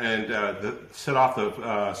 and set off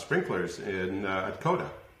the sprinklers at Coda,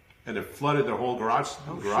 and it flooded their whole garage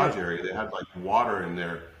area. They had like water in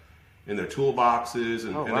their toolboxes,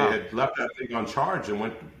 and they had left that thing on charge and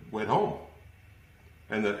went home,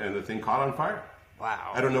 and the thing caught on fire.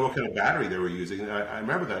 Wow. I don't know what kind of battery they were using. I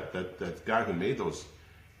remember that guy who made those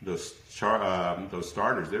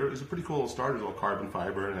starters. It was a pretty cool starters, all carbon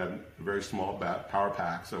fiber, and had a very small power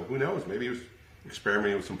pack. So who knows? Maybe he was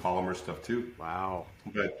experimenting with some polymer stuff too. Wow.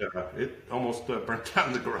 But it almost burnt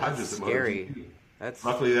down the garages. That's scary.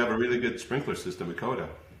 Luckily, they have a really good sprinkler system at Coda.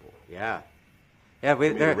 Yeah. Yeah,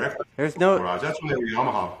 there's no garage. That's when they were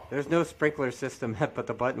Yamaha. There's no sprinkler system at but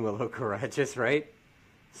the Buttonwillow garages, right?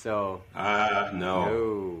 So.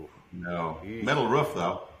 No. Metal roof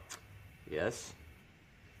though. Yes.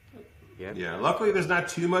 Yep. Yeah. Luckily, there's not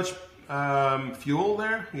too much fuel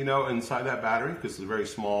there, inside that battery because it's a very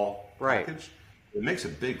small package. It makes a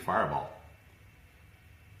big fireball.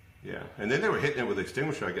 Yeah, and then they were hitting it with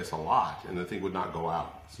extinguisher, I guess, a lot, and the thing would not go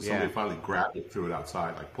out. So somebody finally grabbed it, threw it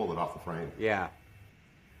outside, pulled it off the frame. Yeah.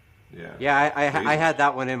 Yeah. Yeah, I had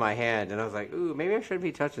that one in my hand, and I was like, ooh, maybe I shouldn't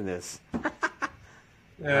be touching this.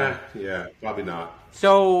 Yeah, probably not.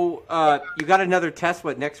 So you got another test,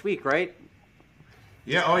 next week, right?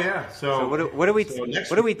 Yeah. Oh, yeah. So what are we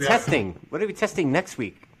testing? What are we testing next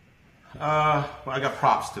week? Well, I got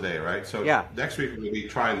props today, right? So yeah. Next week we'll be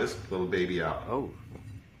trying this little baby out. Oh.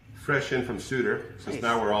 Fresh in from Suter, since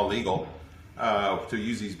now we're all legal to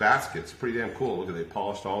use these baskets. Pretty damn cool. Look at they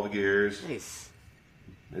polished all the gears. Nice.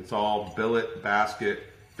 It's all billet basket,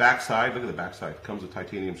 Backside, look at the backside. It comes with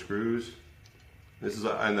titanium screws. This is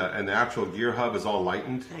and the actual gear hub is all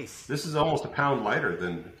lightened. Nice. This is almost a pound lighter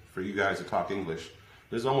than, for you guys that talk English,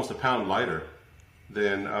 this is almost a pound lighter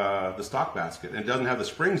than the stock basket. And it doesn't have the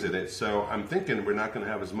springs in it, so I'm thinking we're not going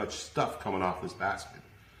to have as much stuff coming off this basket.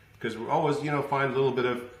 Because we always, find a little bit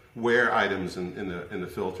of wear items in the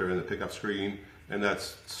filter and the pickup screen, and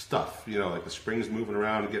that's stuff, like the springs moving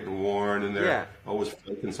around and getting worn, and they're always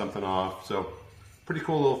flaking something off. So pretty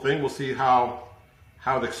cool little thing. We'll see how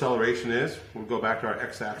the acceleration is. We'll go back to our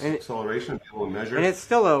x-axis acceleration and be able to measure. And it's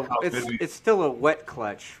still a wet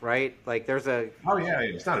clutch, right? Like there's a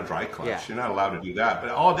it's not a dry clutch. You're not allowed to do that.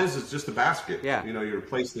 But all it is just a basket. Yeah. You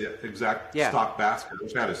replace the exact stock basket. I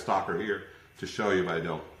wish I had a stocker here to show you, but I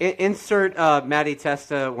don't. Insert Matty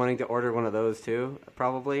Testa wanting to order one of those too,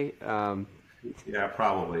 probably. Yeah,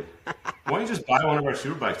 probably. Why don't you just buy one of our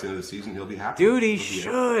Superbikes at the end of the season? He'll be happy. Dude, he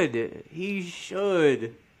should. He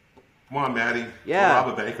should. Come on, Matty. Yeah. Rob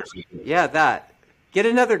a bank or something. Yeah, that. Get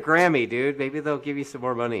another Grammy, dude. Maybe they'll give you some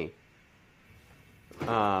more money.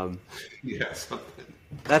 Yeah, something.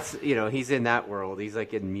 That's, he's in that world. He's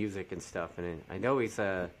like in music and stuff. And I know he's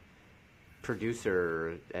a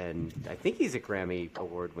producer, and I think he's a Grammy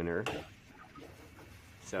Award winner.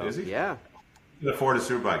 So, is he? Yeah. You can afford a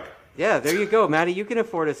Superbike. Yeah, there you go, Matty. You can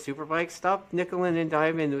afford a Superbike. Stop nickeling and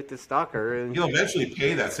diming with the stalker. And he'll eventually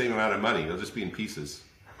pay that same amount of money. It'll just be in pieces.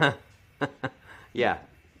 Yeah,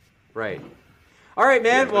 right. All right,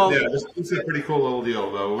 man. This is a pretty cool little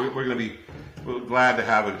deal, though. We're glad to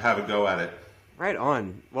have a go at it. Right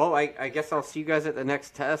on. Well, I guess I'll see you guys at the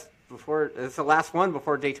next test before. It's the last one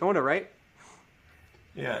before Daytona, right?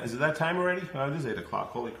 Yeah. Is it that time already? Oh, it is 8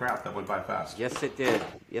 o'clock. Holy crap, that went by fast. Yes, it did.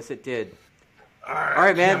 Yes, it did. All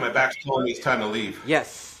right, man. Yeah, my back's telling me it's time to leave.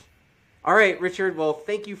 Yes. All right, Richard. Well,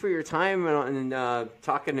 thank you for your time and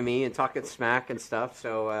talking to me and talking smack and stuff.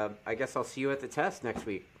 So I guess I'll see you at the test next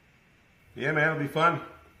week. Yeah, man. It'll be fun.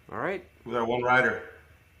 All right. With our one rider.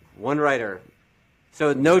 One rider.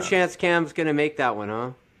 So no chance Cam's going to make that one,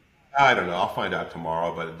 huh? I don't know. I'll find out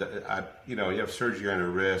tomorrow. But, you have surgery on your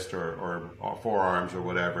wrist or forearms or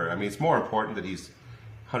whatever. I mean, it's more important that he's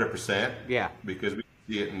 100%. Yeah. Because we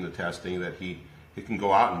see it in the testing that he can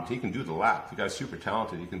go out and he can do the lap. The guy's super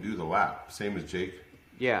talented. He can do the lap. Same as Jake.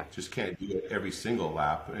 Yeah. Just can't do it every single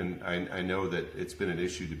lap. And I know that it's been an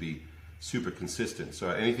issue to be super consistent.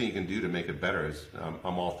 So anything you can do to make it better is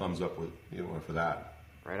I'm all thumbs up with for that.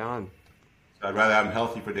 Right on. So I'd rather have him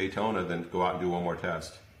healthy for Daytona than go out and do one more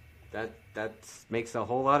test. That makes a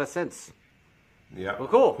whole lot of sense. Yeah. Well,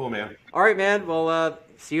 cool. Cool, man. All right, man. Well,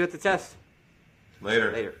 see you at the test.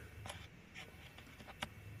 Later. Later.